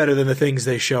much better than the things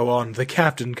they show on the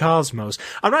Captain Cosmos.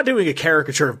 I'm not doing a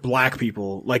caricature of black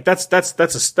people. Like that's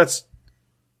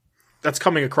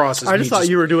coming across as I just thought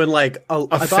you were doing like I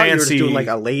thought fancy, you were just doing like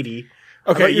a lady.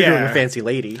 Okay, you were doing a fancy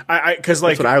lady. Because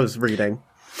like that's what I was reading.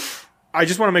 I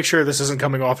just want to make sure this isn't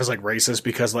coming off as like racist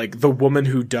because like the woman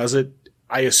who does it,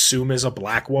 I assume is a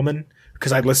black woman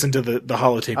because I listened to the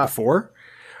holotape before.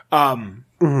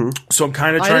 So I'm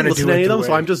kind of trying to do any of them.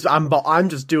 So I'm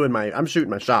shooting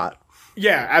my shot.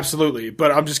 Yeah, absolutely.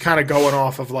 But I'm just kind of going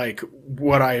off of like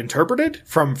what I interpreted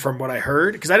from what I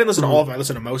heard because I didn't listen to all of them. I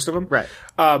listened to most of them. Right.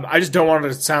 I just don't want it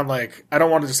to sound like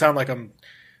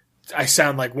I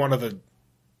sound like one of the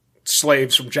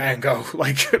slaves from Django.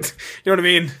 Like, you know what I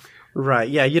mean? Right.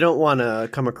 Yeah. You don't want to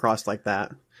come across like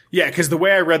that. Yeah, because the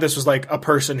way I read this was like a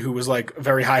person who was like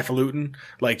very highfalutin,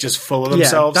 like just full of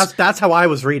themselves. Yeah, that's how I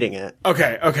was reading it.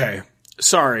 Okay.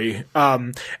 Sorry.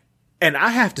 And I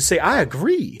have to say, I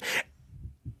agree.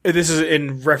 This is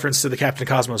in reference to the Captain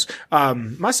Cosmos.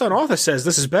 My son Arthur says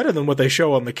this is better than what they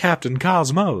show on the Captain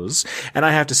Cosmos. And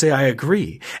I have to say, I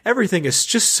agree. Everything is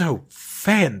just so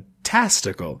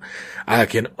fantastical. I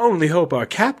can only hope our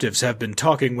captives have been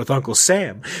talking with Uncle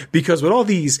Sam, because with all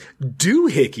these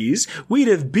doohickeys, we'd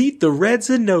have beat the Reds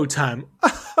in no time.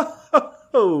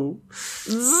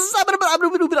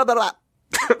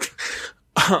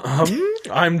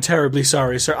 I'm terribly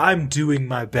sorry, sir. I'm doing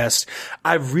my best.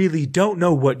 I really don't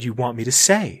know what you want me to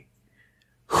say.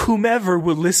 whomever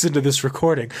will listen to this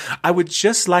recording, I would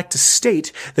just like to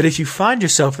state that if you find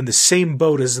yourself in the same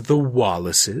boat as the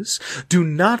Wallaces, do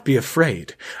not be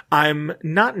afraid. I'm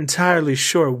not entirely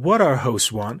sure what our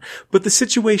hosts want, but the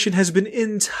situation has been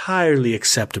entirely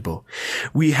acceptable.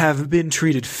 We have been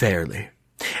treated fairly.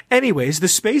 Anyways, the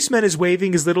spaceman is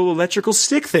waving his little electrical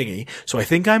stick thingy, so I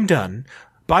think I'm done.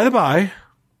 By the by,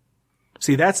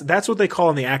 see, that's what they call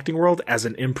in the acting world as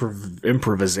an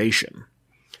improvisation.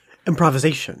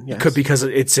 Improvisation, yes. Because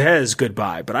it says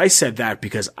goodbye, but I said that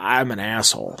because I'm an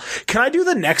asshole. Can I do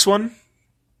the next one?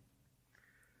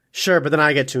 Sure, but then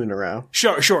I get 2 in a row.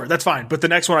 Sure, that's fine. But the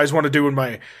next one I just want to do in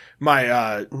my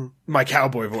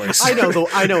cowboy voice. I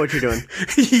know what you're doing.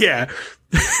 Yeah.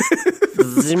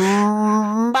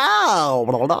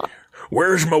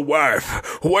 Where's my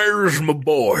wife? Where's my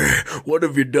boy? What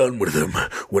have you done with them?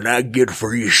 When I get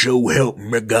free, so help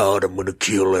me God, I'm gonna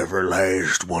kill every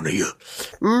last one of you.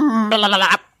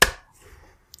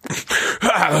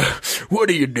 What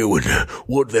are you doing?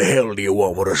 What the hell do you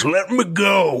want with us? Let me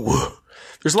go.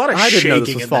 There's a lot of shaking know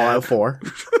this was in Fallout that. 4.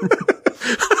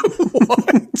 What?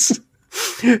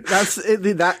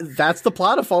 That's the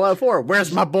plot of Fallout 4.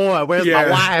 Where's my boy? Where's my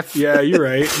wife? Yeah, you're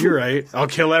right. I'll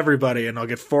kill everybody and I'll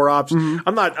get 4 ops.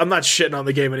 I'm not shitting on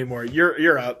the game anymore.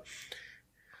 You're up.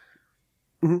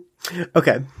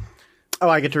 Okay. Oh,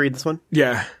 I get to read this one?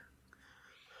 Yeah.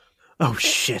 Oh,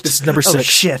 shit. This is number 6. Oh,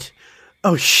 shit.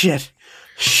 Oh, shit.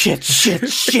 Shit.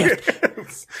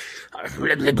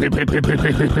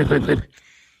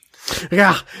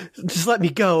 Yeah, just let me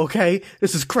go, okay?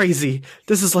 This is crazy.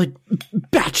 This is like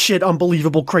batshit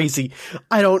unbelievable crazy.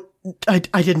 I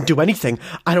didn't do anything.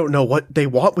 I don't know what they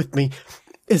want with me.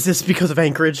 Is this because of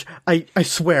Anchorage? I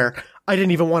swear, I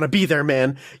didn't even want to be there,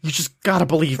 man. You just gotta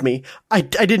believe me. I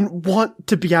didn't want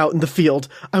to be out in the field.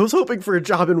 I was hoping for a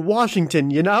job in Washington,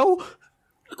 you know?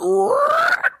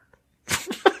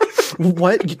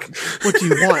 What do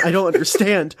you want? I don't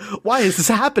understand. Why is this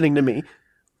happening to me?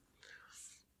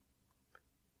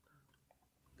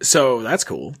 So that's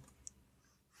cool.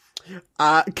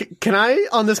 Can I,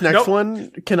 on this next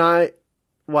one,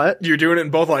 what? You're doing it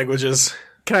in both languages.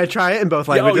 Can I try it in both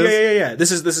languages? Yeah.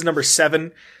 This is number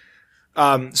 7.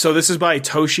 So this is by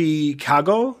Toshi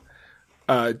Kago.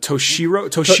 Toshiro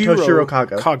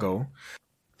Kago.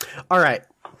 All right.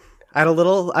 I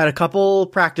had a couple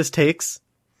practice takes,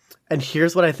 and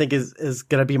here's what I think is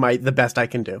gonna be the best I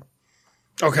can do.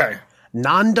 Okay.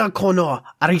 Nanda kono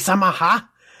arisama ha?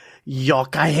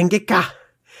 Yokai henge ka?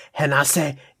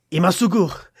 Henase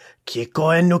imasugu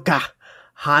kikoenu ka?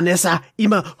 Hanesa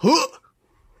ima hu?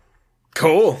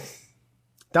 Cool.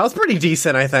 That was pretty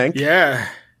decent, I think. Yeah.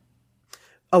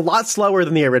 A lot slower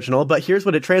than the original, but here's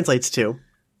what it translates to.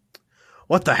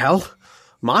 What the hell?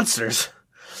 Monsters?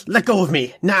 Let go of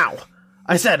me, now!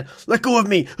 I said, let go of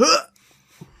me!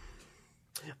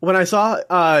 When I saw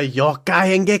yokai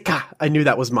hengeka, I knew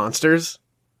that was monsters.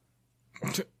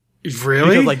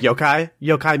 Really? Because, like,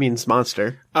 yokai means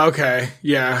monster. Okay,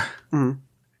 yeah.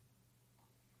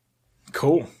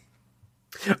 Cool.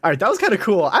 Alright, that was kind of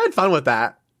cool. I had fun with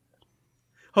that.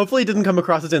 Hopefully it didn't come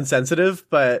across as insensitive,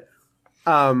 but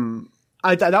that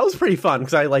was pretty fun,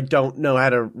 because I, don't know how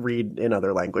to read in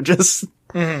other languages.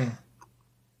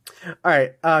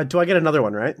 Alright, do I get another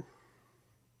one, right?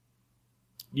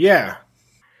 Yeah.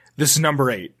 This is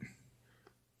number 8.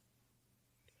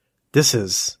 This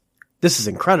is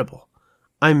incredible.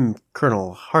 I'm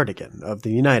Colonel Hardigan of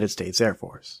the United States Air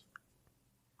Force.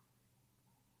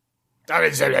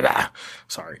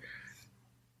 Sorry.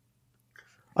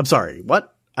 I'm sorry,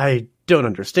 what? I don't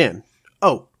understand.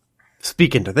 Oh,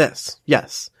 speaking to this.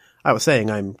 Yes, I was saying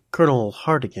I'm Colonel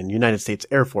Hardigan, United States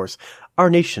Air Force. Our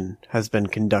nation has been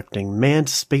conducting manned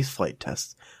spaceflight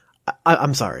tests.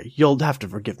 I'm sorry, you'll have to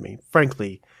forgive me.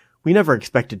 Frankly, we never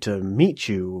expected to meet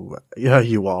you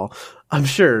all. I'm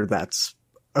sure that's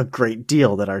a great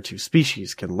deal that our two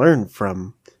species can learn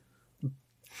from.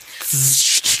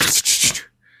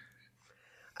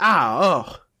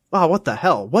 Oh, what the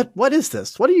hell? What is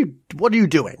this? What are you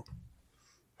doing?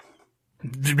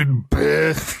 I'm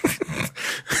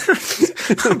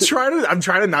trying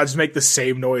to not just make the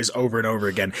same noise over and over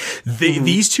again.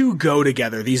 These two go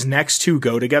together. These next two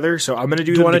go together. So I'm going to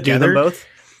do them together. Do them both?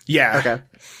 Yeah. Okay.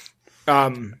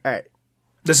 All right.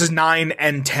 This is 9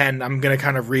 and 10. I'm going to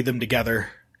kind of read them together.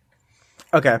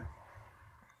 Okay.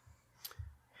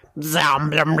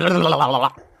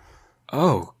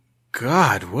 Oh,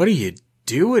 God. What are you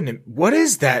doing? What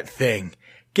is that thing?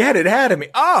 Get it out of me.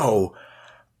 Oh,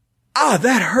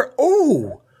 that hurt.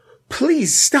 Oh,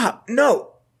 please stop.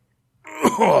 No.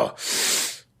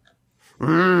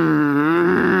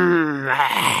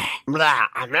 Blah,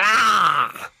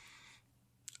 blah.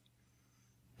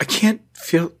 I can't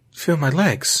feel my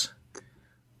legs.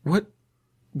 What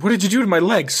did you do to my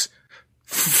legs?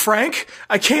 Frank?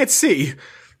 I can't see.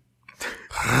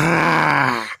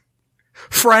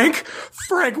 Frank,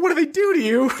 what do they do to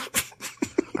you?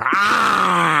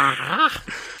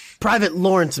 Private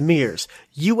Lawrence Mears,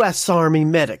 U.S. Army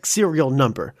medic, serial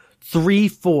number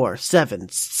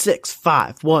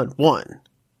 3476511.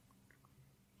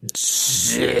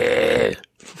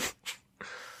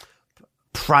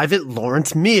 Private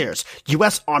Lawrence Mears,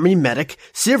 U.S. Army medic,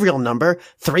 serial number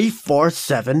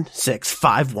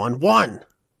 3476511.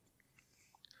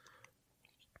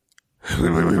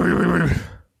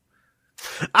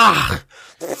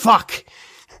 Fuck.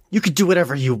 You could do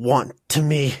whatever you want to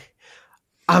me.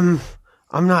 I'm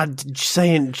not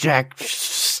saying jack.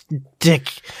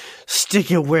 Stick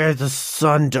it where the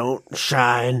sun don't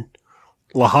shine.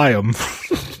 L'chaim.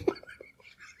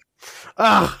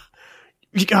 Oh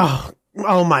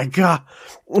my god.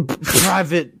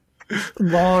 Private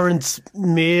Lawrence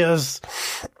Mears,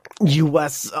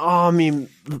 U.S. Army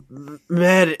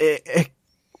medic.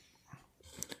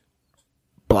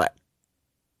 Black.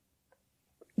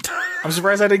 I'm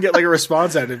surprised I didn't get like a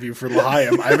response out of you for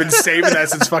L'chaim. I've been saving that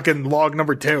since fucking log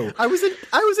number 2. I was in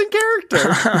character.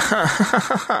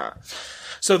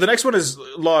 So the next one is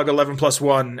log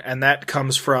 11+1, and that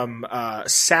comes from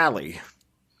Sally.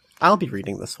 I'll be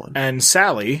reading this one. And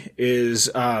Sally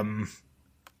is what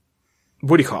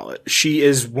do you call it? She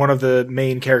is one of the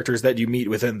main characters that you meet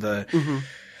within the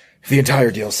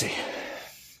entire DLC.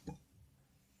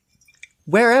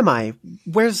 Where am I?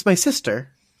 Where's my sister?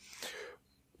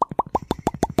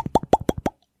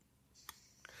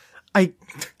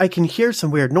 I can hear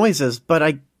some weird noises, but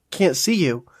I can't see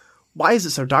you. Why is it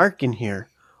so dark in here?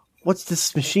 What's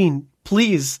this machine?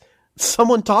 Please,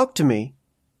 someone talk to me.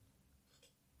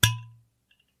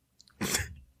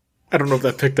 I don't know if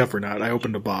that picked up or not. I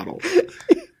opened a bottle.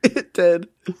 It did.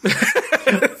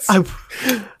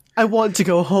 I want to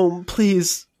go home,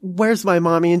 please. Where's my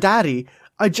mommy and daddy?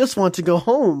 I just want to go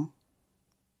home.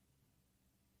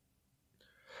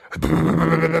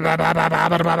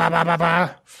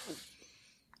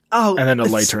 Oh, and then the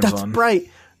light turns that's on.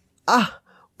 Bright.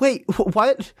 Wait,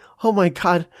 what? Oh my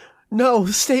god. No,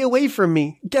 stay away from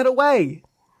me. Get away.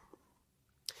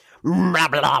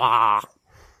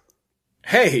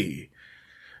 Hey,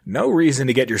 no reason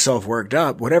to get yourself worked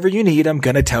up. Whatever you need, I'm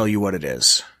gonna tell you what it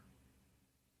is.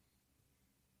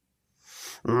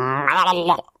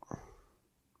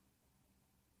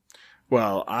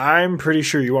 Well, I'm pretty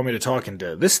sure you want me to talk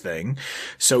into this thing.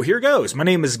 So here goes. My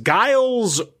name is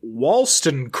Giles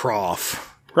Wollstonecroft,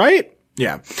 right?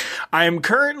 Yeah. I am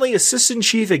currently Assistant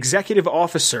Chief Executive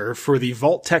Officer for the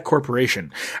Vault Tech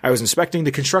Corporation. I was inspecting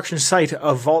the construction site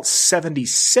of Vault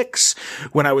 76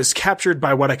 when I was captured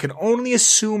by what I can only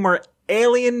assume are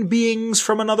alien beings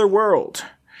from another world.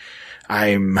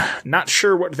 I'm not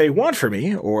sure what they want from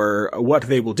me or what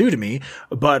they will do to me,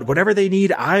 but whatever they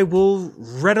need, I will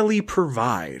readily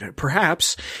provide.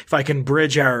 Perhaps if I can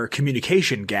bridge our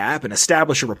communication gap and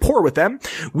establish a rapport with them,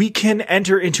 we can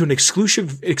enter into an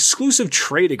exclusive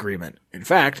trade agreement. In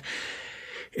fact,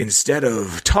 instead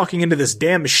of talking into this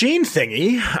damn machine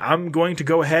thingy, I'm going to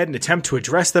go ahead and attempt to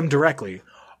address them directly.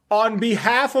 On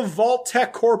behalf of Vault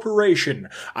Tech Corporation,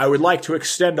 I would like to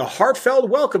extend a heartfelt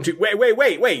welcome to...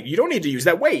 Wait. You don't need to use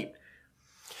that. Wait.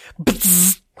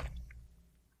 The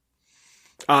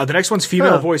next one's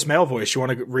female voice, male voice. You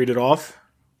want to read it off?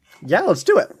 Yeah, let's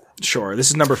do it. Sure. This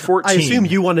is number 14. I assume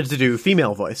you wanted to do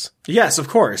female voice. Yes, of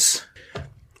course.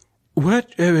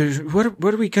 What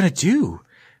are we gonna do?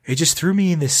 They just threw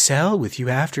me in this cell with you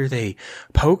after they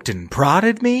poked and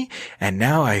prodded me, and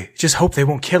now I just hope they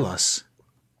won't kill us.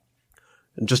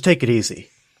 Just take it easy.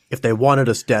 If they wanted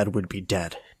us dead, we'd be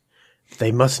dead.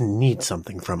 They must need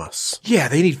something from us. Yeah,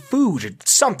 they need food or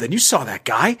something. You saw that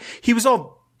guy. He was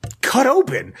all cut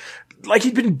open, like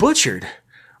he'd been butchered.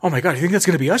 Oh my god, you think that's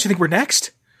gonna be us? You think we're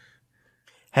next?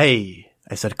 Hey,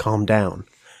 I said calm down.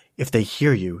 If they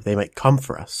hear you, they might come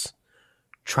for us.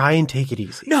 Try and take it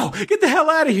easy. No, get the hell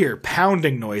out of here.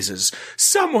 Pounding noises.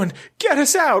 Someone, get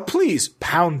us out, please.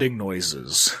 Pounding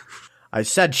noises. I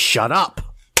said shut up.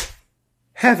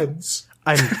 Heavens.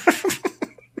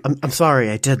 I'm sorry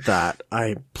I did that.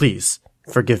 Please,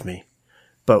 forgive me.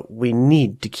 But we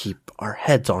need to keep our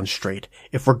heads on straight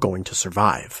if we're going to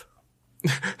survive.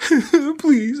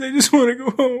 Please, I just want to go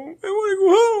home. I want to go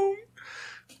home.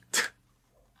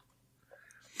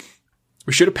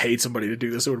 We should have paid somebody to do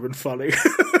this. It would have been funny.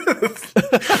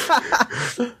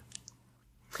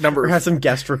 Or had some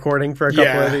guest recording for a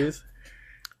couple of these.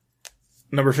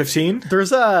 Number 15.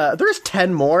 There's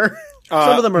 10 more.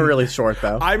 Some of them are really short,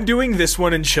 though. I'm doing this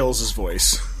one in Chills'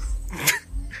 voice.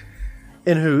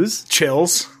 In whose?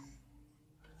 Chills.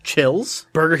 Chills?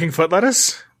 Burger King foot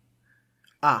lettuce.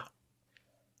 Ah.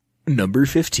 Number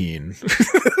 15.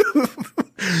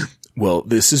 Well,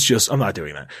 this is just... I'm not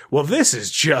doing that. Well, this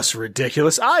is just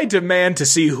ridiculous. I demand to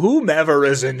see whomever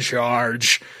is in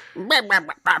charge. What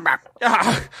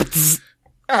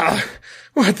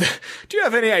the... Do you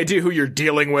have any idea who you're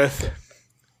dealing with?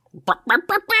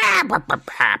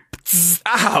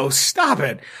 Oh, stop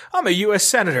it. I'm a U.S.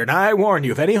 Senator, and I warn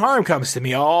you, if any harm comes to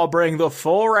me, I'll bring the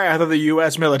full wrath of the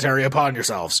U.S. military upon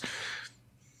yourselves.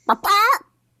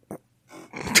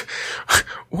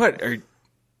 What are...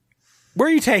 Where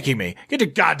are you taking me? Get your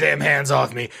goddamn hands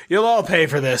off me. You'll all pay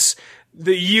for this.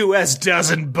 The U.S.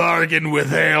 doesn't bargain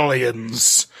with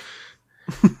aliens.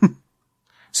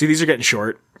 See, these are getting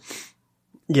short.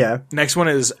 Yeah. Next one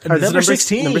is number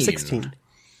 16. Number 16.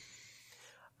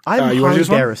 I'm Holly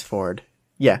Beresford.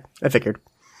 Yeah, I figured.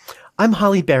 I'm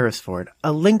Holly Beresford,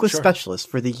 a linguist specialist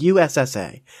for the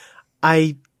USSA.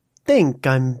 I think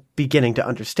I'm beginning to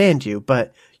understand you,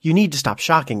 but you need to stop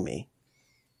shocking me.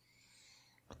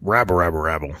 Rabble, rabble,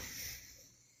 rabble.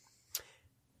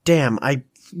 Damn, I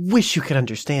wish you could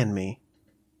understand me.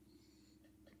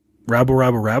 Rabble,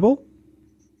 rabble, rabble?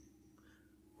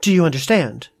 Do you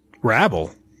understand?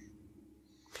 Rabble?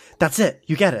 That's it,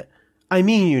 you get it. I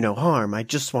mean you no harm, I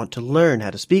just want to learn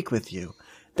how to speak with you.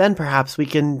 Then perhaps we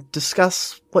can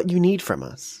discuss what you need from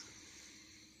us.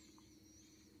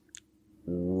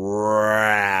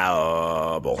 Rabble.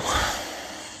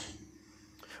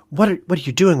 What are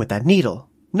you doing with that needle?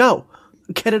 No!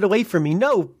 Get it away from me,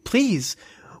 no, please!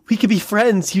 We could be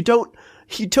friends, you don't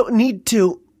need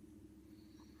to...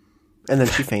 And then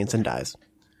she faints and dies.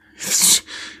 This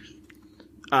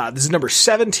is number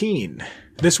 17.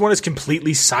 This one is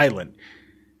completely silent.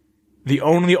 The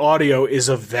only audio is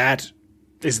that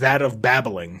of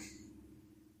babbling.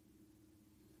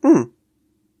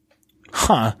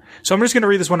 Huh. So I'm just going to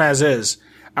read this one as is.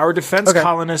 Our defense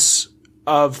colonists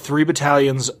of 3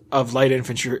 battalions of light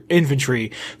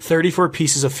infantry, 34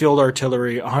 pieces of field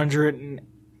artillery,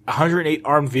 108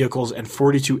 armed vehicles, and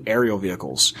 42 aerial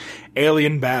vehicles.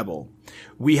 Alien babble.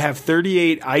 We have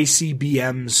 38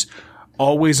 ICBMs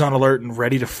always on alert and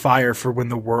ready to fire for when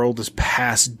word is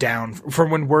passed down from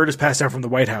the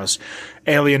White House.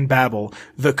 Alien babble.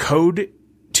 The code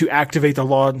to activate the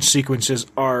launch sequences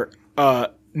are,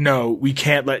 no, we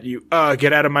can't let you,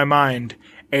 get out of my mind.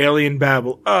 Alien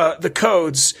babble. The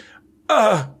codes.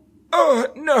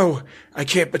 No. I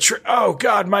can't betray. Oh,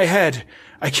 God, my head.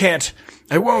 I can't.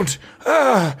 I won't.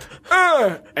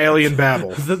 Alien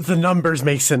babble. The numbers,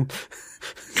 Mason.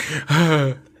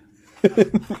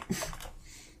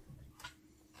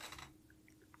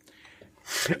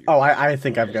 Oh, I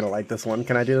think I'm gonna like this one.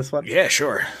 Can I do this one? Yeah,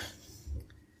 sure.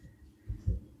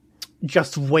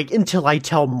 Just wait until I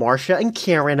tell Marcia and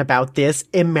Karen about this.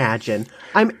 Imagine.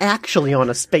 I'm actually on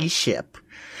a spaceship.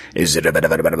 Is it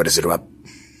up?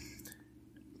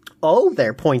 Oh,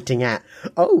 they're pointing at.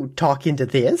 Oh, talking to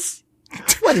this?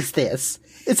 What is this?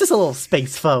 Is this a little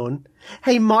space phone?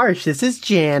 Hey, Marsh, this is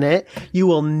Janet. You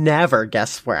will never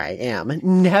guess where I am.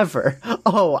 Never.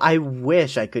 Oh, I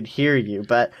wish I could hear you,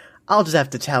 but I'll just have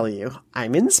to tell you.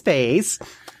 I'm in space.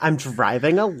 I'm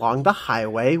driving along the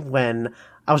highway when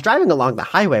I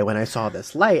saw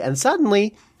this light, and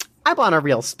suddenly, I'm on a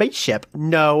real spaceship.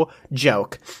 No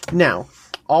joke. Now,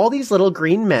 all these little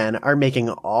green men are making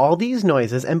all these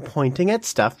noises and pointing at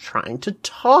stuff trying to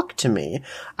talk to me.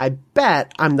 I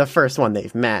bet I'm the first one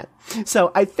they've met.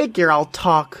 So I figure I'll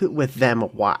talk with them a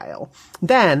while.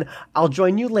 Then I'll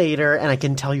join you later and I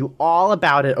can tell you all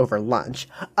about it over lunch.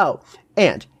 Oh,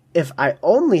 and if I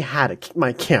only had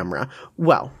my camera,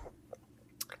 well,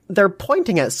 they're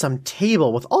pointing at some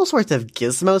table with all sorts of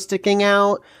gizmos sticking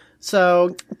out.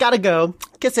 So, gotta go.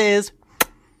 Kisses.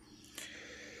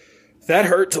 That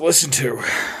hurt to listen to.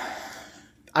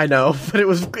 I know, but it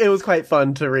was quite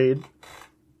fun to read.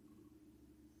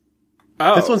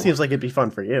 Oh. This one seems like it'd be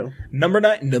fun for you. Number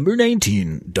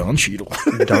 19, Don Cheadle.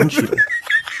 Don Cheadle.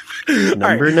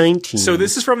 Number 19. So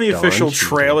this is from the official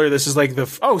trailer. This is like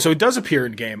so it does appear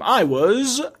in game. I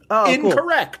was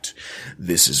incorrect. Cool.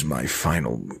 This is my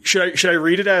final. Should I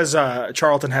read it as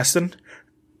Charlton Heston?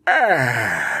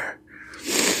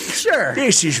 Sure.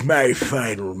 This is my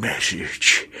final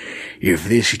message. If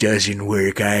this doesn't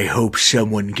work, I hope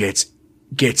someone gets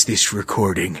this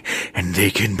recording and they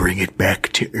can bring it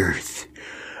back to Earth.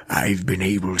 I've been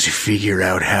able to figure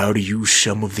out how to use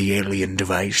some of the alien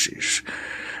devices.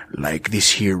 like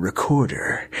this here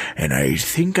recorder, and I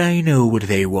think I know what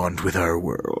they want with our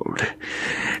world.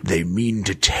 They mean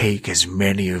to take as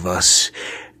many of us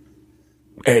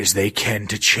as they can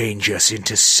to change us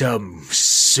into some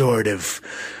sort of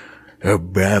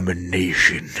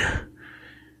abomination.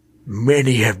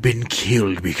 Many have been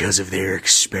killed because of their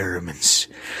experiments.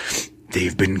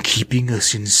 They've been keeping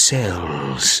us in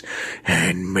cells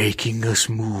and making us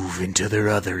move into their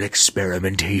other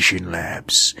experimentation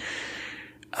labs.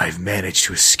 I've managed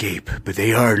to escape, but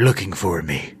they are looking for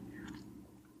me.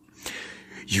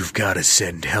 You've got to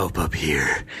send help up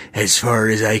here. As far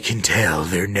as I can tell,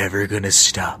 they're never gonna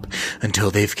stop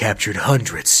until they've captured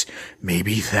hundreds,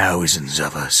 maybe thousands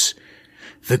of us.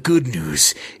 The good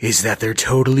news is that they're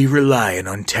totally reliant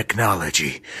on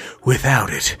technology.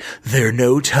 Without it, they're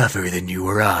no tougher than you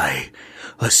or I.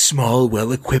 A small,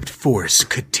 well-equipped force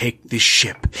could take this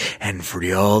ship and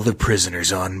free all the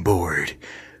prisoners on board.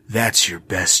 That's your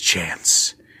best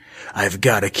chance. I've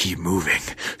gotta keep moving,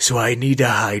 so I need to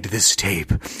hide this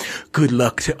tape. Good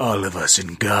luck to all of us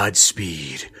and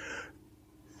Godspeed.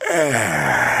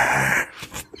 That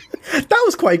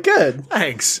was quite good.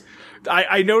 Thanks.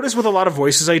 I notice with a lot of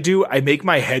voices I do, I make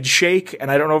my head shake, and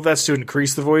I don't know if that's to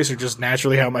increase the voice or just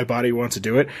naturally how my body wants to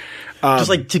do it. Just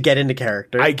like to get into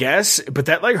character. I guess, but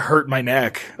that like hurt my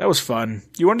neck. That was fun.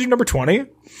 You want to do number 20?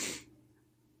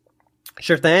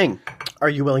 Sure thing. Are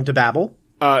you willing to babble?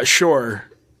 Sure.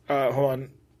 Hold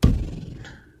on.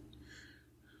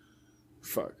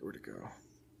 Fuck, where'd it go?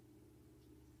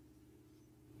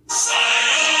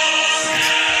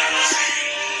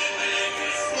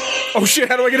 Oh shit,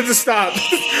 how do I get it to stop?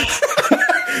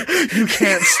 You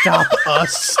can't stop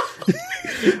us.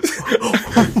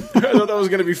 I thought that was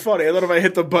gonna be funny. I thought if I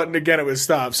hit the button again it would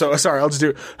stop. So, sorry, I'll just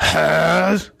do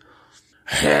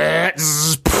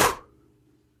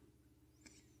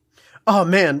Oh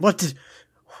man, why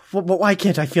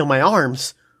can't I feel my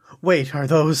arms? Wait, are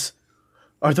those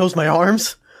my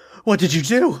arms? What did you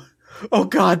do? Oh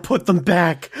god, put them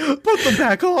back. Put them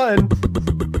back on.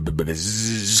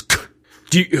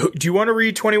 Do you want to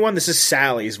read 21? This is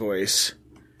Sally's voice.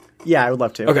 Yeah, I would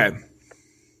love to. Okay.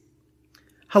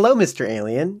 Hello, Mr.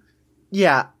 Alien.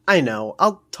 Yeah, I know.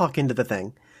 I'll talk into the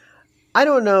thing. I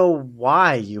don't know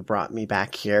why you brought me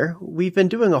back here. We've been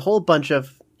doing a whole bunch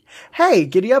of... Hey,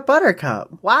 Giddy Up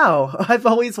Buttercup. Wow, I've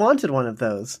always wanted one of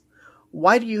those.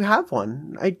 Why do you have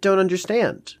one? I don't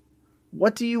understand.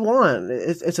 What do you want?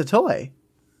 It's a toy.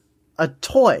 A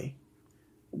toy.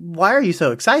 Why are you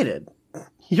so excited?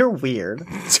 You're weird.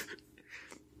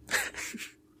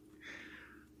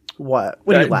 What?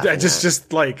 What are you laughing I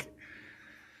just like...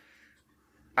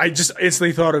 I just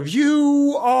instantly thought of,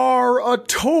 you are a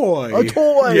toy. A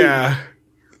toy! Yeah.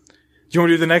 Do you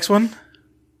want to do the next one?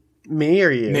 Me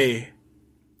or you? Me.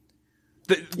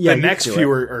 The you next do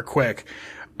few it. are quick.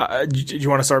 Do you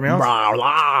want to start me off?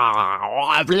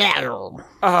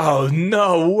 Oh,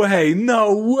 no way.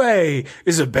 No way.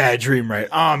 This is a bad dream, right?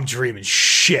 I'm dreaming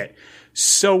shit.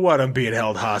 So what? I'm being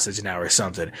held hostage now or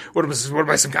something. What am I,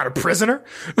 some kind of prisoner?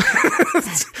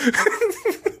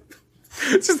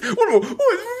 It's just, what are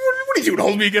you doing?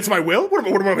 Hold me against my will? What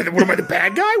am I the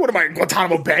bad guy? What am I,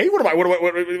 Guantanamo Bay? What am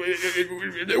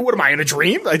I in a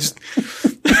dream? It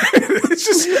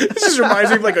just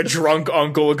reminds me of like a drunk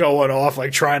uncle going off,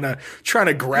 like trying to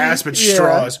grasp at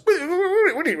straws.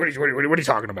 What are you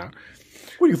talking about?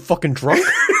 What are you, fucking drunk?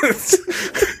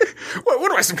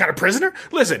 What am I, some kind of prisoner?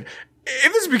 Listen,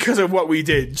 if this is because of what we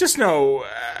did, just know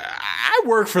I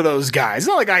work for those guys. It's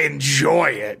not like I enjoy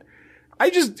it.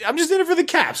 I'm just in it for the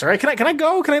caps, all right? Can I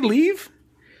go? Can I leave?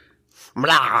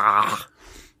 Blah.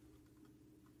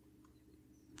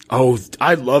 Oh,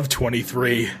 I love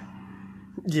 23.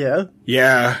 Yeah.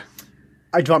 Yeah.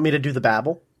 Do you want me to do the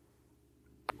babble?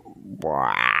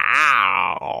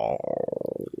 Wow.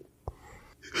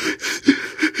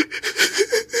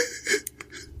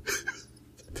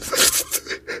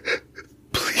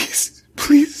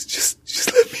 Please,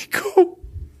 just let me go.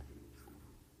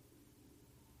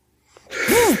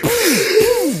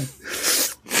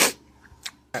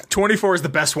 24 is the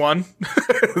best one.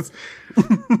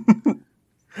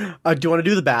 Do you want to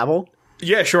do the babble?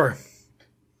 Yeah, sure.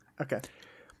 Okay.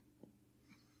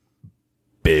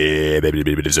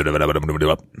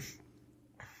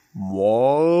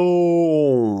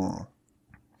 Whoa.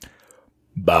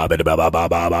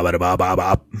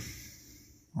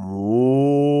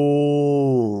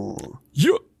 Whoa.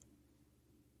 Yeah.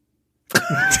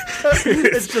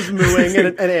 It's just mooing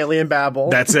and an alien babble.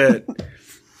 That's it.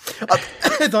 I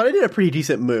thought I did a pretty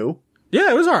decent moo.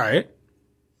 Yeah, it was all right.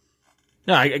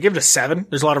 Yeah, I give it a 7.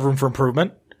 There's a lot of room for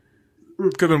improvement.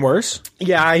 Could have been worse.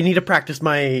 Yeah, I need to practice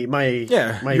my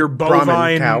Your Brahmin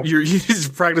bovine. cow. You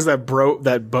just practice that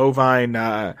bovine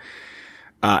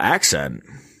accent.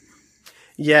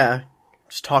 Yeah,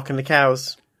 just talking to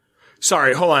cows.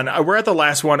 Sorry, hold on. We're at the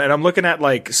last one, and I'm looking at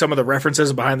like some of the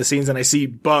references behind the scenes, and I see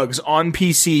Bugs on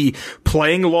PC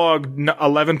playing log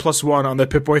 11+1 on the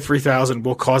Pip-Boy 3000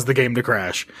 will cause the game to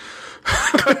crash.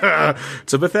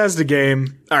 It's a Bethesda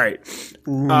game. All right.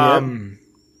 I'm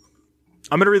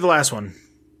gonna read the last one.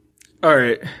 All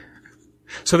right.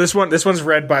 So this one's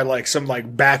read by like some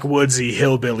like backwoodsy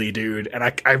hillbilly dude, and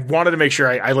I wanted to make sure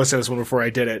I listened to this one before I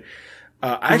did it.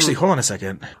 Actually, hold on a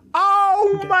second.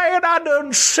 Oh man, I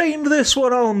done seen this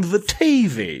one on the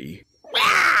TV.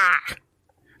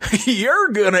 You're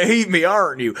gonna hate me,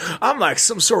 aren't you? I'm like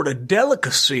some sort of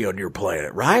delicacy on your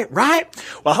planet, right? Right?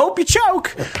 Well, I hope you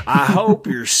choke. I hope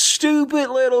your stupid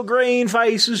little green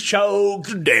faces choke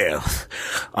to death.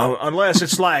 Unless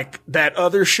it's like that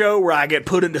other show where I get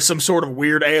put into some sort of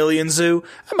weird alien zoo.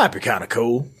 That might be kind of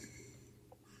cool.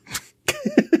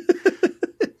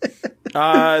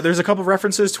 There's a couple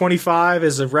references. 25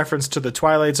 is a reference to the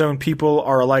Twilight Zone. People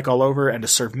are alike all over and to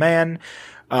serve man.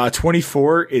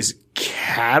 24 is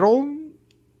cattle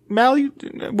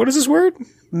what is this word?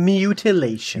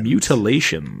 Mutilation.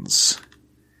 Mutilations.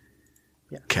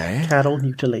 Yeah. Okay. Cattle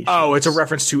mutilation. Oh, it's a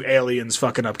reference to aliens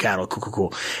fucking up cattle.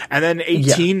 Cool. And then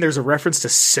 18, there's a reference to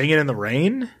Singing in the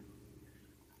Rain.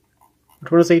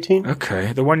 Which one was 18?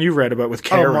 Okay. The one you read about with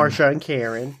Karen. Oh, Marsha and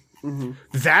Karen. Mm-hmm.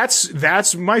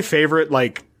 That's my favorite,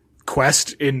 like,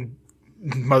 quest in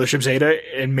Mothership Zeta,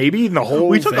 and maybe even the whole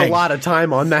We took thing. a lot of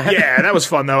time on that. Yeah, that was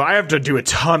fun, though. I have to do a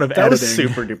ton of editing. That was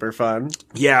super duper fun.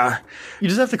 Yeah. You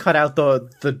just have to cut out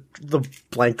the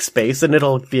blank space, and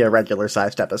it'll be a regular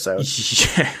sized episode.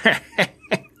 Yeah.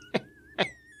 At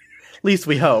least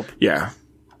we hope. Yeah.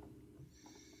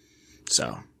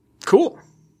 So, cool.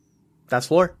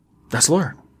 That's lore. That's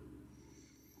lore.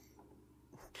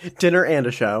 Dinner and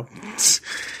a show.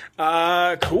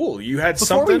 Cool. You had Before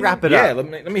something. we wrap it yeah, up,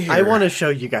 let me hear. I want to show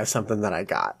you guys something that I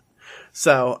got.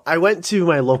 So I went to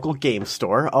my local game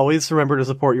store. Always remember to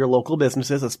support your local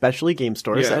businesses, especially game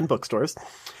stores Yeah. and bookstores.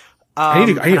 I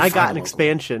need to I find got a an local.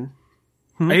 expansion.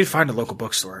 I need to find a local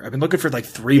bookstore. I've been looking for like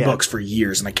 3 Yeah. books for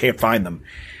years, and I can't find them.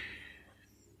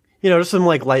 You know, just some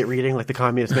like light reading, like the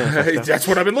Communist Manifesto. That's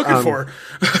what I've been looking for.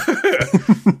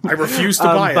 I refuse to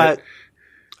buy But it.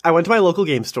 I went to my local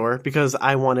game store because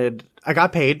I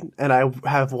got paid, and I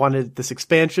have wanted this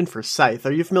expansion for Scythe.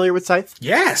 Are you familiar with Scythe?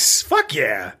 Yes. Fuck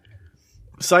yeah.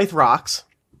 Scythe rocks.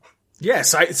 Yeah,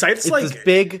 Scythe's It's like this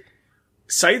big.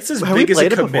 Scythe's as Have we big as a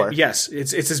played it before? commitment. Yes,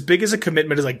 it's as big as a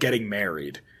commitment as like getting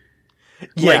married.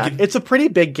 Yeah, Like- it's a pretty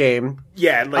big game.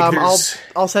 Yeah, like there's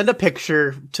I'll send a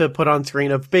picture to put on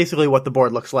screen of basically what the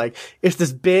board looks like. It's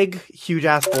this big, huge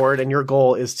ass board, and your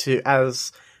goal is to,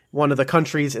 as one of the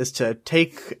countries, is to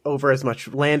take over as much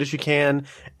land as you can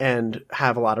and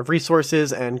have a lot of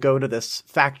resources and go to this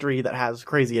factory that has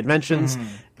crazy inventions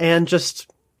and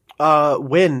just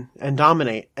win and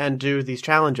dominate and do these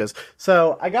challenges.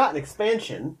 So I got an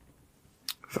expansion.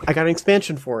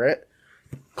 For it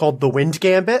called the Wind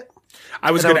Gambit.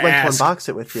 I was And I going would to like to ask. unbox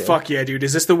it with you. Fuck yeah, dude!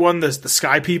 Is this the one? The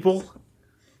Sky People?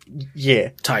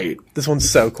 Yeah. Tight. This one's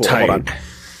so cool. Tight. Hold on.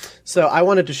 So I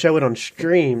wanted to show it on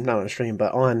stream, not on stream,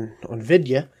 but on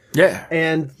Vidya. Yeah.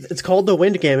 And it's called the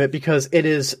Wind Gambit because it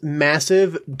is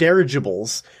massive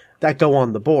dirigibles that go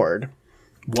on the board.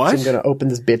 What? So I'm going to open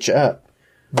this bitch up.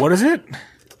 What is it?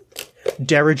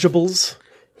 Dirigibles,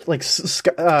 like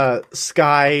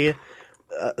sky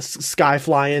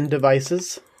flying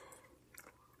devices.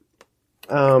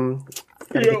 Gotta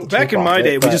get the Back tape in off my it,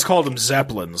 day, we but- just called them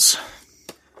Zeppelins.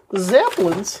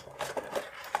 Zeppelins.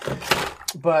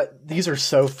 But these are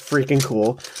so freaking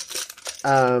cool.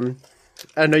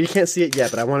 I know you can't see it yet,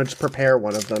 but I wanted to prepare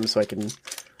one of them so I can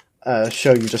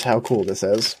show you just how cool this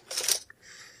is.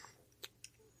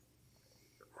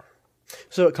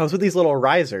 So it comes with these little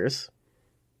risers.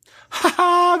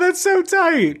 Ha! That's so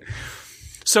tight.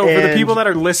 So for the And- people that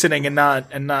are listening and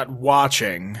not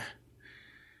watching,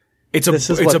 it's a This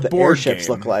is it's what a the board airships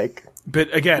game. look like.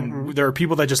 But again, there are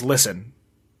people that just listen.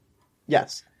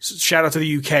 Yes. Shout out to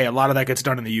the UK. A lot of that gets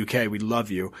done in the UK. We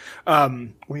love you.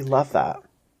 We love that.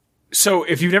 So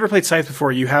if you've never played Scythe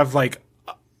before, you have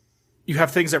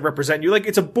things that represent you. Like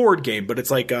it's a board game, but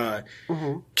it's like can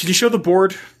you show the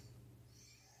board?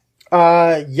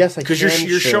 Yes, I can. Because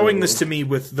you're showing this to me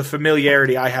with the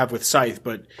familiarity I have with Scythe,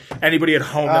 but anybody at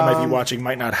home that might be watching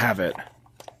might not have it.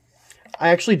 I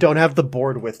actually don't have the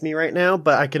board with me right now,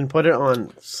 but I can put it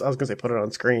on. I was gonna say put it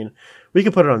on screen. We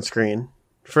can put it on screen.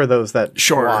 for those that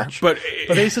Sure, watch. but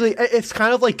Basically, it's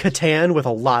kind of like Catan with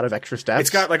a lot of extra steps. it's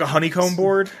got like a honeycomb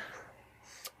board.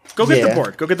 Go get the Yeah.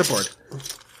 board. Go get the board.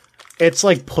 It's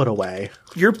like put away.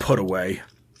 You're put away.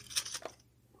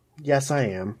 Yes, I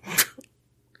am.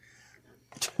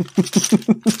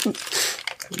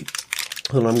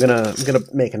 Hold on, I'm gonna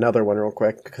make another one real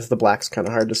quick because the black's kind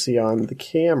of hard to see on the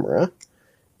camera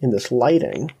in this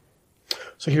lighting.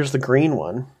 So here's the green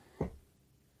one.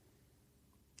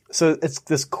 So it's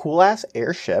this cool ass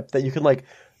airship that you can like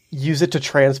use it to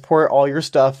transport all your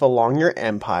stuff along your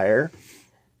empire,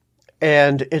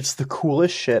 and it's the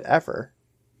coolest shit ever.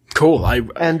 Cool.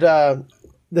 And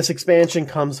this expansion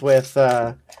comes with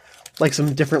like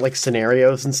some different like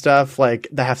scenarios and stuff like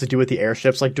that have to do with the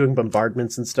airships, like doing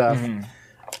bombardments and stuff.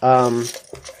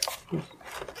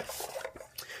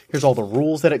 Here's all the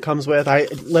rules that it comes with. I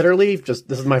literally this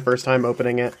is my first time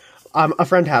opening it. A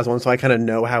friend has one, so I kind of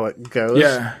know how it goes.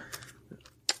 Yeah.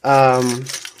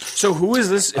 So who is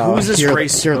this? Who is this here-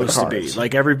 race here are the supposed to be?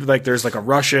 cards. Like there's like a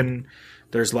Russian.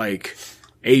 There's like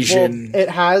Asian. Well, it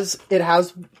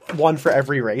has one for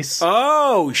every race.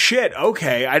 Oh shit!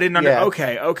 Okay, I didn't. Yeah.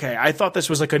 Okay. I thought this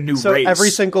was like a new So race. every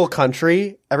single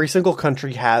country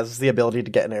has the ability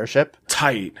to get an airship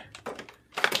tight.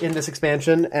 in this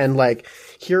expansion, and like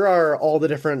here are all the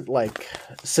different like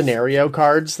scenario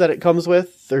cards that it comes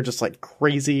with. They're just like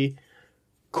crazy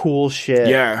cool shit.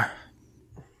 Yeah.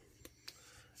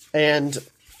 And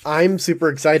I'm super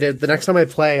excited. The next time I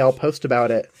play, I'll post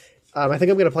about it. I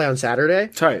think I'm going to play on Saturday,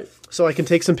 Tight. so I can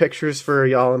take some pictures for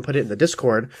y'all and put it in the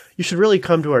Discord. You should really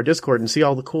come to our Discord and see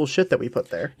all the cool shit that we put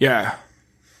there. Yeah.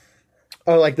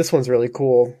 Oh, like this one's really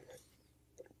cool.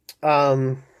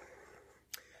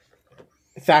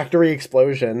 Factory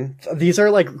Explosion. These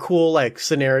are like cool like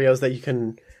scenarios that you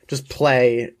can just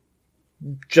play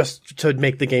just to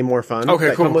make the game more fun. Okay.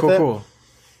 that come with it. Cool.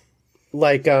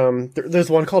 Like there's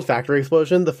one called Factory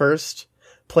Explosion. The first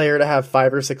player to have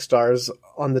 5 or 6 stars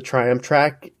on the Triumph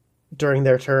track during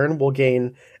their turn will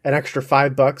gain an extra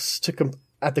 $5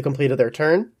 at the complete of their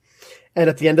turn. And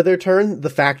at the end of their turn, the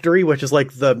factory, which is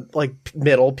like the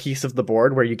middle piece of the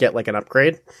board where you get like an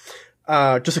upgrade,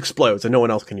 just explodes and no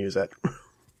one else can use it.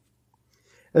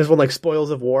 There's one like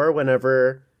Spoils of War.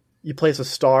 Whenever you place a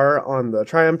star on the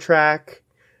Triumph track,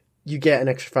 you get an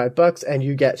extra $5 and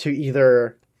you get to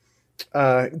either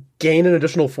gain an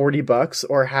additional $40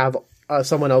 or have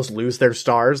someone else lose their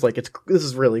stars. Like this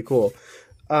is really cool.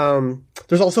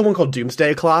 There's also one called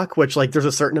Doomsday Clock, which like there's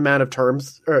a certain amount of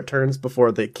turns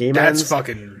before the game ends. That's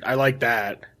fucking. I like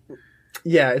that.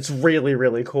 Yeah, it's really,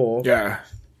 really cool. Yeah.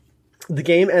 The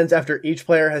game ends after each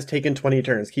player has taken 20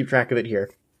 turns. Keep track of it here.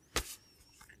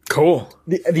 Cool.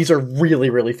 These are really,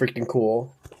 really freaking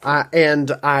cool.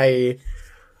 And I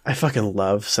fucking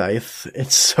love Scythe.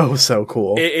 It's so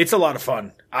cool. It's a lot of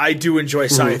fun. I do enjoy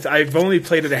Scythe. I've only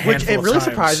played it a handful of times. It really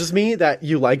surprises me that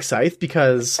you like Scythe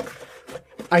because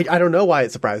I don't know why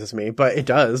it surprises me, but it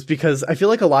does because I feel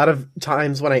like a lot of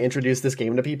times when I introduce this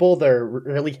game to people, they're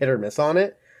really hit or miss on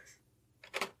it.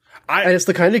 And it's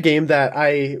the kind of game that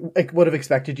I would have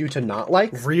expected you to not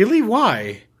like. Really?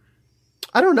 Why?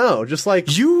 I don't know. Just like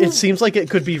it seems like it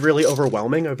could be really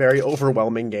overwhelming, a very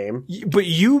overwhelming game. But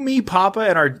you, me,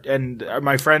 Papa, and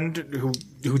my friend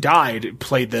who died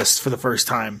played this for the first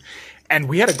time, and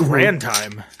we had a grand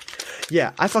time.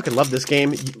 Yeah, I fucking love this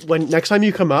game. When next time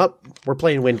you come up, we're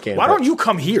playing Wind Gambit. Why don't you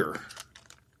come here?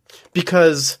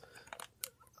 Because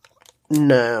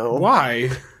no. Why?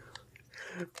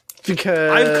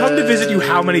 Because I've come to visit you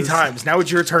how many times? Now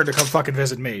it's your turn to come fucking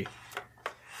visit me.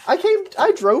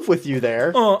 I drove with you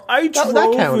there. Oh, I drove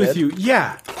that counted. with you.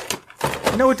 Yeah.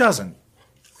 No, it doesn't.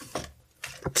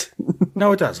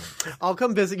 No, it doesn't. I'll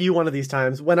come visit you one of these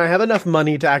times. When I have enough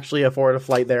money to actually afford a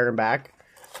flight there and back,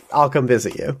 I'll come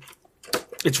visit you.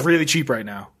 It's really cheap right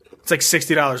now. It's like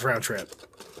 $60 round trip.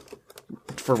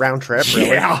 For round trip, really?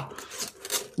 Yeah.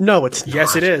 No, it's not.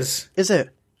 Yes, it is. Is it?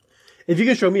 If you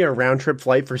can show me a round trip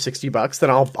flight for $60, then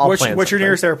I'll plan What's your something.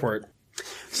 nearest airport?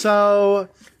 So,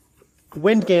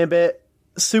 Wind Gambit,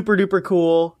 super duper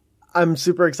cool. I'm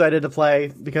super excited to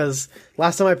play because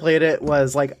last time I played it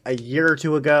was like a year or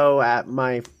two ago at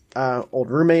my old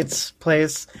roommate's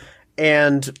place,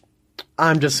 and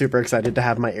I'm just super excited to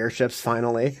have my airships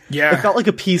finally. Yeah. It felt like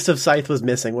a piece of Scythe was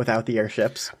missing without the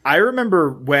airships. I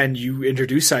remember when you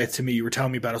introduced Scythe to me, you were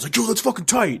telling me about it. I was like, yo, that's fucking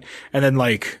tight. And then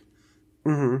like...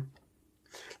 Mm-hmm.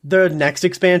 The next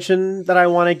expansion that I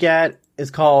want to get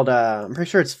is called, I'm pretty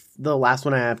sure it's the last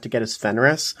one I have to get is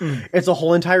Fenris. It's a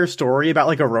whole entire story about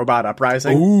like a robot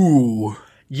uprising. Ooh.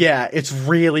 Yeah, it's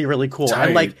really, really cool. Tight.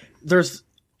 And like, there's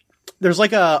there's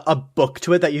like a book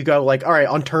to it that you go like, all right,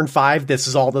 on turn 5, this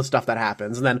is all the stuff that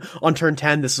happens. And then on turn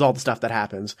 10, this is all the stuff that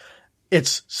happens.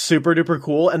 It's super duper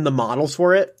cool. And the models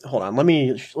for it, hold on, let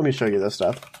me show you this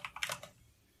stuff.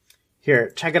 Here,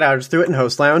 check it out. I just threw it in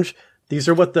Host Lounge. These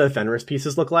are what the Fenris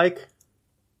pieces look like.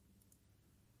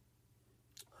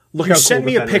 Look You how sent cool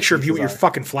me the a picture of Fenris you with your pieces are.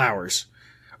 fucking flowers.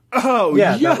 Oh,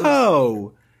 Yeah,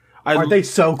 yo! that Aren't they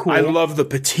so cool? I love the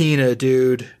patina,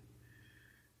 dude.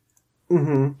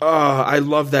 Mm-hmm. I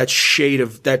love that shade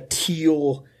of that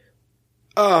teal.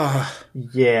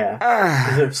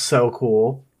 Yeah. Is it so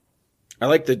cool? I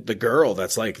like the girl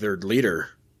that's like their leader.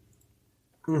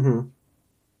 Mm-hmm.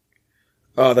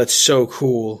 Oh, that's so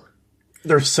cool.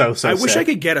 They're so I wish sick. I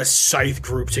could get a Scythe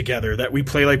group together that we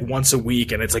play like once a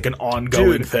week and it's like an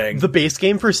ongoing thing. The base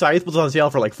game for Scythe was on sale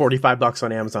for like $45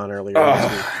 on Amazon earlier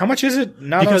this week. How much is it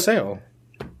not on sale?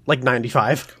 Like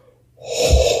 95.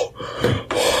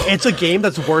 It's a game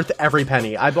that's worth every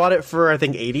penny. I bought it for I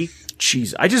think 80.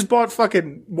 Jeez, I just bought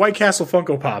fucking White Castle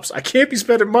Funko Pops. I can't be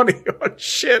spending money on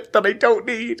shit that I don't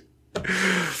need.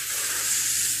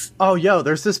 Oh, yo,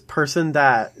 there's this person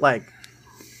that like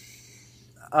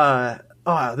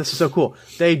oh, this is so cool.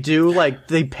 They do like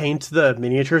they paint the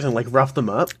miniatures and like rough them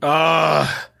up. I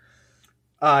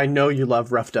know you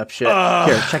love roughed up shit.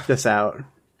 Here, check this out.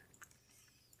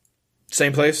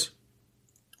 Same place?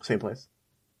 Same place.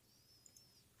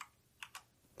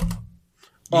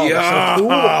 Oh, that's so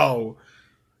cool.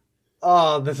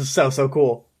 Oh, this is so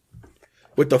cool.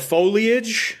 With the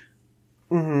foliage?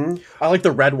 I like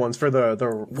the red ones for the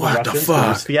What the Russians,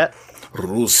 fuck? Rusviet.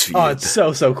 Rules Oh, it's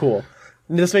so cool.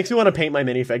 This makes me want to paint my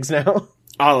minifigs now.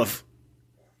 Olive.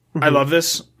 I love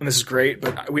this, and this is great,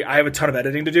 but I have a ton of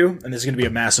editing to do, and this is going to be a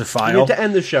massive We file. need to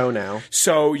end the show now.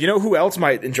 So, you know who else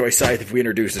might enjoy Scythe if we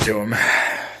introduced it to him?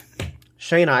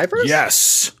 Shane Ivers?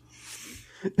 Yes.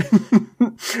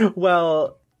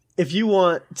 Well, if you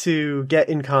want to get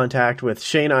in contact with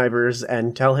Shane Ivers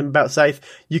and tell him about Scythe,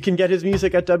 you can get his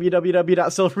music at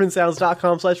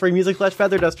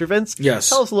www.silvermansounds.com/free-music/featherduster. Vince, Yes.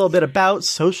 tell us a little bit about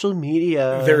social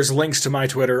media. There's links to my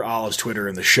Twitter, Olive's Twitter,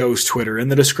 and the show's Twitter in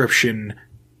the description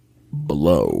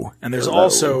below. And there's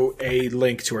also a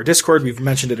link to our Discord. We've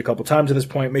mentioned it a couple times at this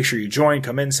point. Make sure you join,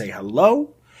 come in, say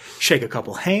hello, shake a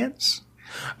couple hands.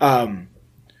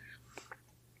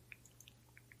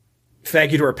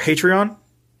 Thank you to our Patreon.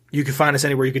 You can find us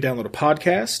anywhere you can download a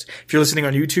podcast. If you're listening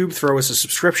on YouTube, throw us a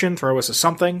subscription, throw us a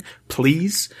something,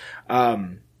 please.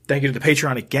 Thank you to the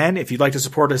Patreon again. If you'd like to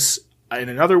support us in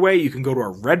another way, you can go to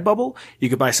our Redbubble. You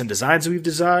can buy some designs that we've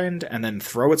designed and then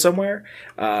throw it somewhere.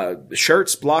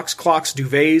 Shirts, blocks, clocks,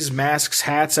 duvets, masks,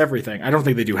 hats, everything. I don't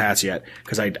think they do hats yet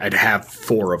because I'd have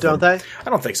 4 of them. Don't they? I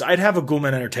don't think so. I'd have a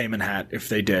Ghoulman Entertainment hat if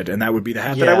they did, and that would be the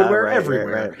hat that I would wear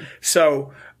everywhere. Right.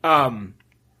 So,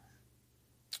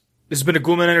 this has been a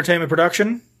Ghoulman Entertainment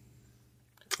production.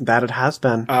 That it has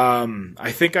been.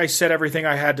 I think I said everything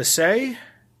I had to say.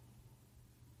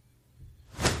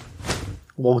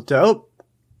 Well, dope.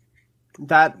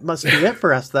 That must be it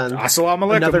for us then. Assalamu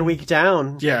alaikum. Another week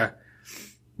down. Yeah.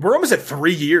 We're almost at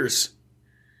 3 years.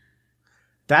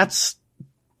 That's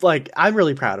like, I'm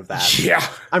really proud of that. Yeah.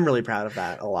 I'm really proud of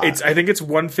that a lot. I think it's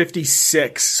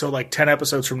 156, so like 10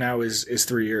 episodes from now is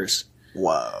 3 years.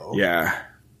 Whoa. Yeah.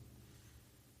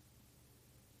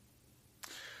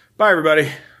 Bye, everybody.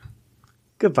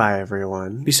 Goodbye,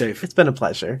 everyone. Be safe. It's been a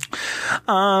pleasure.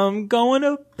 I'm going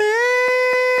to bed.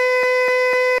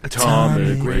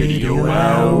 Atomic Radio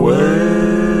Hour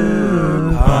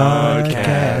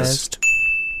Podcast.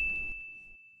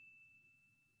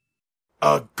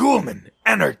 A Ghoulman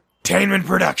Entertainment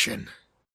production.